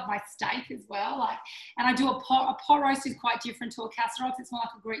 I love my steak as well. And I do a pot roast is quite different to a casserole. It's more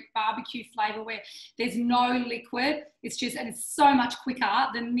like a Greek barbecue flavour where there's no liquid. It's so much quicker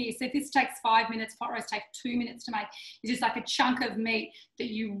than this. So if this takes 5 minutes, pot roast takes 2 minutes to make. It's just like a chunk of meat that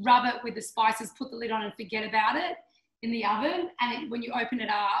you rub it with the spices, put the lid on and forget about it in the oven, and when you open it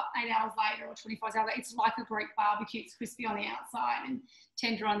up 8 hours later or 24 hours later, it's like a Greek barbecue. It's crispy on the outside and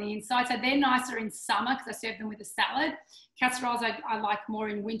tender on the inside. So they're nicer in summer because I serve them with a salad. Casseroles I like more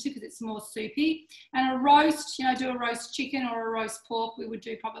in winter because it's more soupy. And a roast, do a roast chicken or a roast pork, we would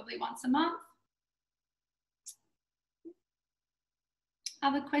do probably once a month.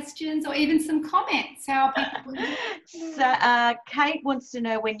 Other questions or even some comments? How people So Kate wants to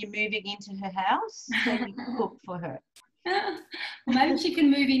know when you're moving into her house so you can cook for her. Well, maybe she can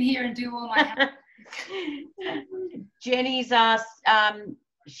move in here and do all my house. Jenny's asked,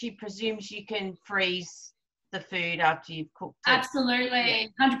 she presumes you can freeze the food after you've cooked it.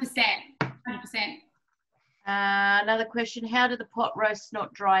 Absolutely, 100%. Another question, how do the pot roasts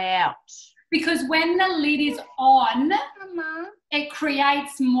not dry out? Because when the lid is on, it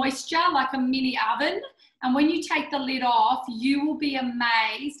creates moisture like a mini oven. And when you take the lid off, you will be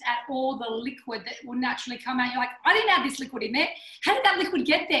amazed at all the liquid that will naturally come out. You're like, I didn't have this liquid in there. How did that liquid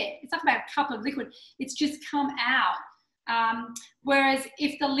get there? It's like about a cup of liquid. It's just come out. Whereas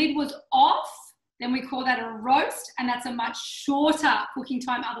if the lid was off, then we call that a roast, and that's a much shorter cooking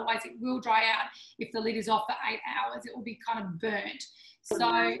time. Otherwise, it will dry out. If the lid is off for 8 hours, it will be kind of burnt. So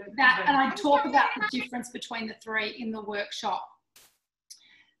that, and I talk about the difference between the three in the workshop.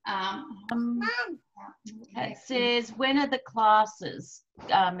 It says, when are the classes?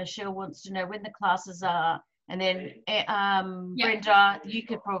 Michelle wants to know when the classes are. And then Brenda, you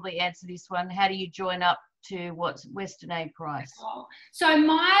could probably answer this one. How do you join up to what's Weston A price? So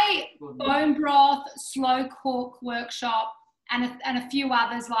my bone broth, slow cook workshop and a few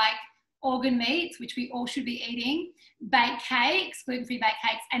others like organ meats, which we all should be eating, baked cakes, gluten-free baked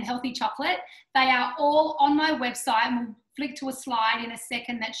cakes, and healthy chocolate. They are all on my website, and we'll flick to a slide in a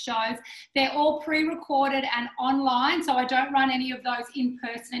second that shows. They're all pre-recorded and online, so I don't run any of those in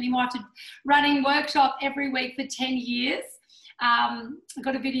person anymore. After running workshop every week for 10 years. I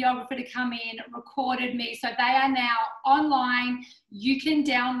got a videographer to come in, recorded me. So they are now online. You can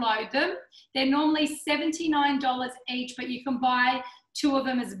download them. They're normally $79 each, but you can buy 2 of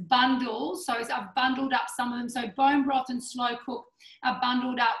them as bundles. So I've bundled up some of them. So bone broth and slow cook are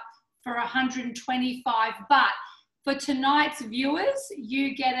bundled up for $125, but For tonight's viewers,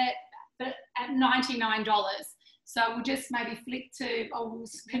 you get it at $99. So we'll just maybe flick to, or we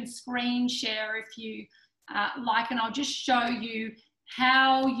can screen share if you like, and I'll just show you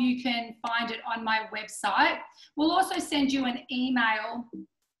how you can find it on my website. We'll also send you an email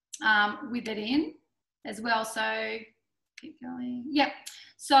with it in as well. So keep going. Yep.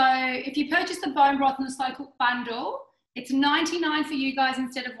 So if you purchase the bone broth and the slow cook bundle, it's $99 for you guys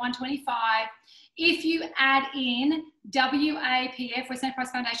instead of $125. If you add in WAPF, Weston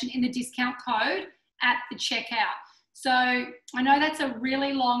Price Foundation, in the discount code at the checkout. So I know that's a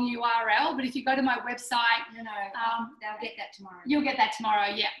really long URL, but if you go to my website, they'll get that tomorrow. You'll get that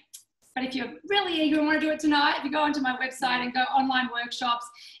tomorrow, yeah. But if you're really eager and want to do it tonight, if you go onto my website and go online workshops,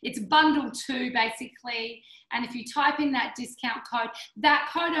 it's bundle 2 basically. And if you type in that discount code, that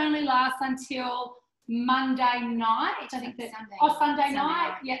code only lasts until Monday night. I think that's Sunday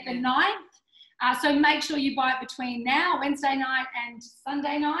night. Yeah, the 9th. So make sure you buy it between now, Wednesday night and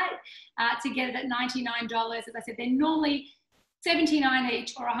Sunday night, to get it at $99. As I said, they're normally $79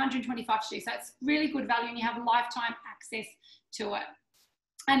 each or $125 to do. So it's really good value and you have lifetime access to it.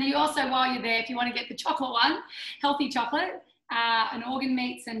 And you also, while you're there, if you want to get the chocolate one, healthy chocolate, and organ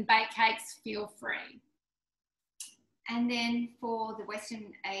meats and baked cakes, feel free. And then for the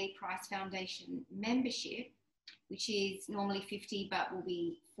Weston A. Price Foundation membership, which is normally $50 but will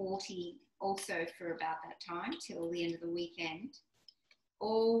be $40 also for about that time till the end of the weekend,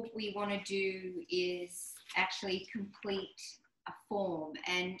 all we want to do is actually complete a form,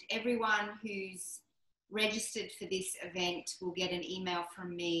 and everyone who's registered for this event will get an email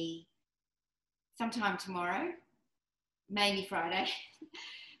from me sometime tomorrow, maybe Friday,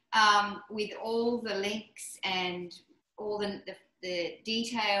 with all the links and all the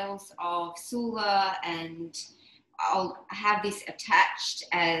details of Soulla, and I'll have this attached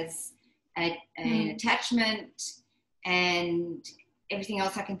as an attachment, and everything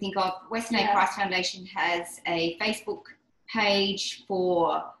else I can think of. Weston A. Price Foundation has a Facebook page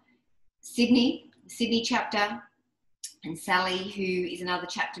for Sydney chapter, and Sally, who is another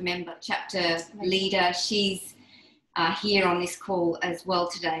chapter member, chapter leader, she's here on this call as well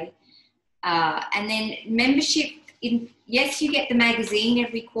today. And then membership, yes, you get the magazine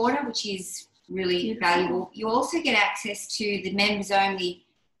every quarter, which is really valuable. You also get access to the members only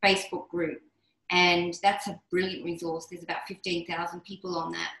Facebook group, and that's a brilliant resource. There's about 15,000 people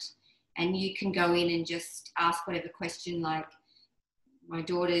on that, and you can go in and just ask whatever question, like, my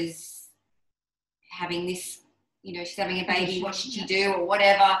daughter's having this, she's having a baby, what should she do, or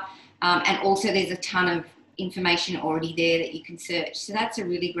whatever. And also there's a ton of information already there that you can search. So that's a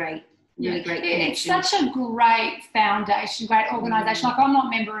really great connection. It's such a great foundation, great organisation. Like, I'm not a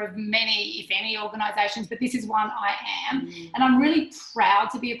member of many, if any, organisations, but this is one I am. And I'm really proud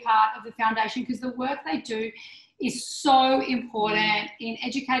to be a part of the foundation because the work they do is so important in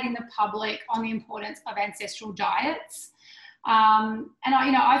educating the public on the importance of ancestral diets. And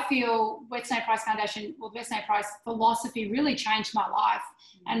I feel Weston A. Price Foundation, the Weston A. Price philosophy really changed my life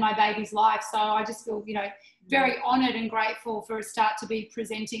and my baby's life. So I just feel, very honoured and grateful for a start to be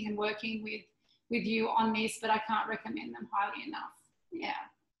presenting and working with you on this, but I can't recommend them highly enough.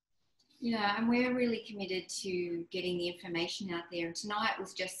 Yeah, and we're really committed to getting the information out there. And tonight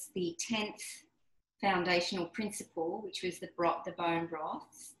was just the 10th foundational principle, which was the bone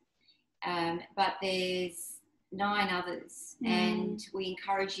broths. But there's 9 others, and we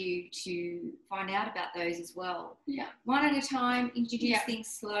encourage you to find out about those as well. One at a time, introduce things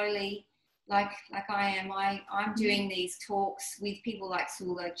slowly, like I am. I'm doing these talks with people like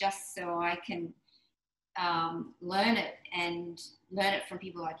Soulla just so I can learn it from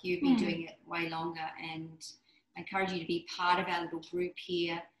people like you who've been doing it way longer, and I encourage you to be part of our little group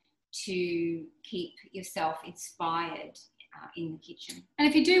here to keep yourself inspired in the kitchen. And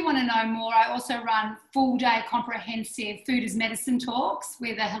if you do want to know more, I also run full-day comprehensive food as medicine talks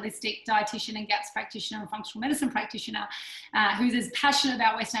with a holistic dietitian and GAPS practitioner and functional medicine practitioner who's as passionate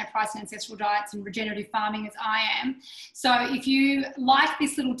about Weston A. Price and ancestral diets and regenerative farming as I am. So if you like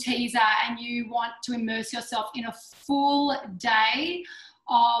this little teaser and you want to immerse yourself in a full day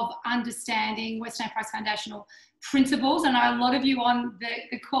of understanding Weston A. Price Foundational principles, I know a lot of you on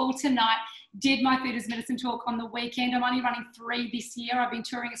the call tonight did my food as medicine talk on the weekend. I'm only running 3 this year. I've been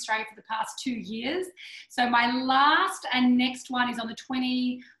touring Australia for the past 2 years. So my last and next one is on the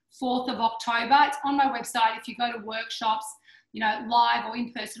 24th of October. It's on my website. If you go to workshops, live or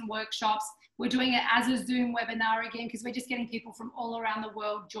in-person workshops, we're doing it as a Zoom webinar again because we're just getting people from all around the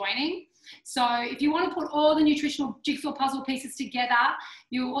world joining. So if you want to put all the nutritional jigsaw puzzle pieces together,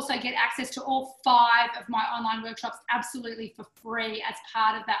 you'll also get access to all 5 of my online workshops absolutely for free as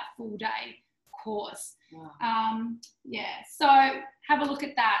part of that full day course. Wow. Yeah, so have a look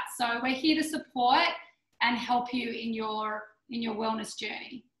at that. So we're here to support and help you in your wellness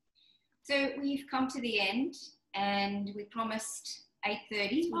journey. So we've come to the end, and we promised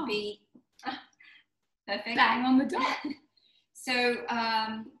 8:30 would be perfect. Bang on the dot. So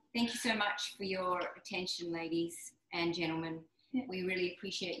thank you so much for your attention, ladies and gentlemen. Yeah. We really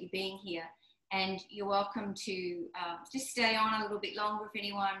appreciate you being here. And you're welcome to just stay on a little bit longer if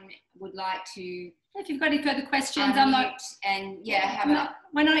anyone would like to. If you've got any further questions, we're not in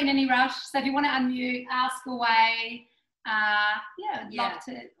any rush. So if you want to unmute, ask away. I'd love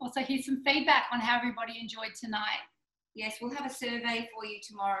to also hear some feedback on how everybody enjoyed tonight. Yes, we'll have a survey for you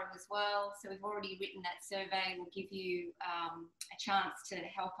tomorrow as well. So we've already written that survey. We'll give you a chance to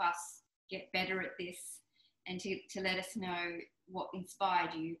help us get better at this and to let us know what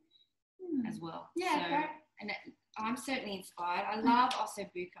inspired you as well. Yeah, great. And I'm certainly inspired. I love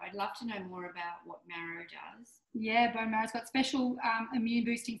ossobuco. I'd love to know more about what marrow does. Yeah, bone marrow's got special immune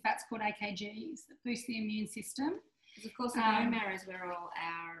boosting fats called AKGs that boost the immune system. Because of course the bone marrow is where all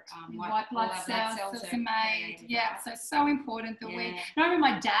our white blood cells are made. Yeah, right? so it's so important that we. I remember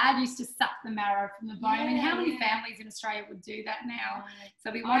my dad used to suck the marrow from the bone. I mean, how many families in Australia would do that now?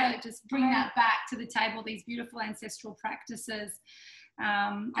 So we want to just bring that back to the table. These beautiful ancestral practices.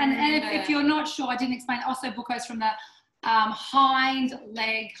 And if you're not sure, I didn't explain. Ossobuco is from the hind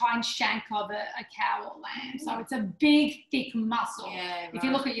shank of a cow or lamb. So it's a big, thick muscle. Yeah, right. If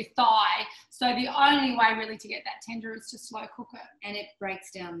you look at your thigh. So the only way really to get that tender is to slow cook it. And it breaks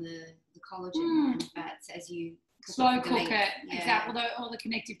down the collagen and fats as you slow cook it. Yeah. Exactly. All the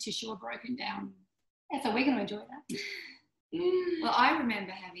connective tissue are broken down. Yeah, so we're going to enjoy that. Well, I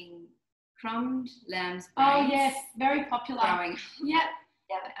remember having crumbed lamb's brains. Oh yes, very popular. Growing. Yep.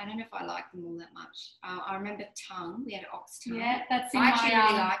 I don't know if I liked them all that much. I remember tongue. We had ox tongue. Yeah, that's in I actually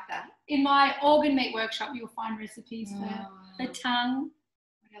really like that. In my organ meat workshop, you'll find recipes for tongue.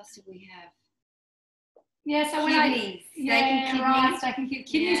 What else did we have? Yeah, so kidneys. Steak and kidneys.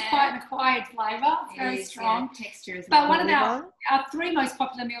 Kidneys quite an acquired flavour. It's very strong. Texture as well. But one of our three most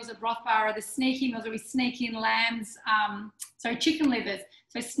popular meals at Broth Bar are the sneaky meals where we sneak in lambs, chicken livers.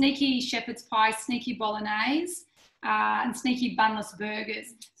 So sneaky shepherd's pie, sneaky bolognese, and sneaky bunless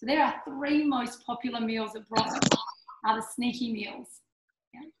burgers. So there are three most popular meals at Broth are the sneaky meals.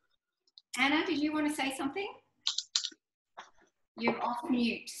 Yeah. Anna, did you want to say something? You're off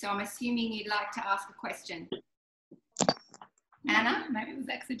mute, so I'm assuming you'd like to ask a question. Anna? Maybe it was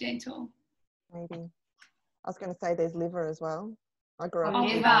accidental. Maybe. I was going to say there's liver as well. I grew up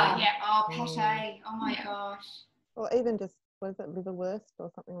with liver. Yeah. Oh, pate. Oh my gosh. Or even just, what is it, liverwurst or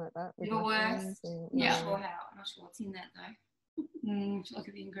something like that? Liverwurst. Yeah. Not sure what's in that though. Look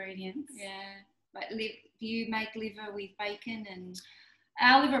at the ingredients. Yeah. But do you make liver with bacon and?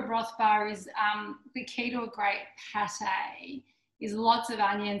 Our liver broth bar is the key to a great pate is lots of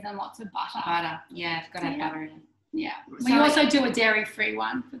onions and lots of butter. Butter, yeah, I've got to have butter in it. Yeah. We also do a dairy-free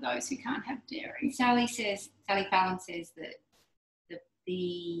one for those who can't have dairy. Sally Fallon says that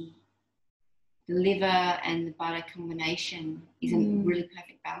the liver and the butter combination is a really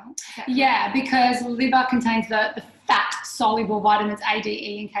perfect balance. Yeah, because liver contains the fat-soluble vitamins A, D,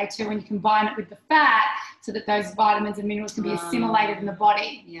 E, and K2, and you combine it with the fat so that those vitamins and minerals can be assimilated in the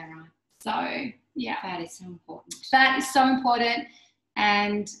body. Yeah, right. So, yeah. Fat is so important. Fat is so important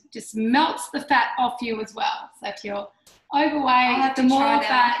and just melts the fat off you as well. So if you're overweight, the more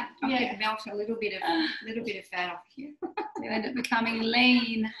fat, I could melt a little bit of fat off you. You end up becoming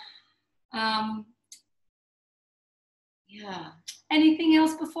lean. Yeah. Anything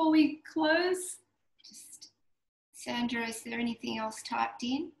else before we close? Just Sandra, is there anything else typed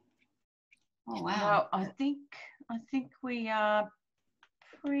in? Oh wow. Well, I think we are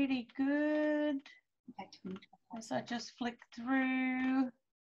pretty good. As I just flick through.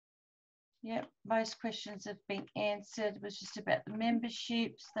 Yep, most questions have been answered. It was just about the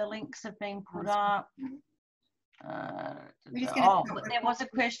memberships. The links have been put up. There was a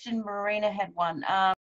question. Marina had one.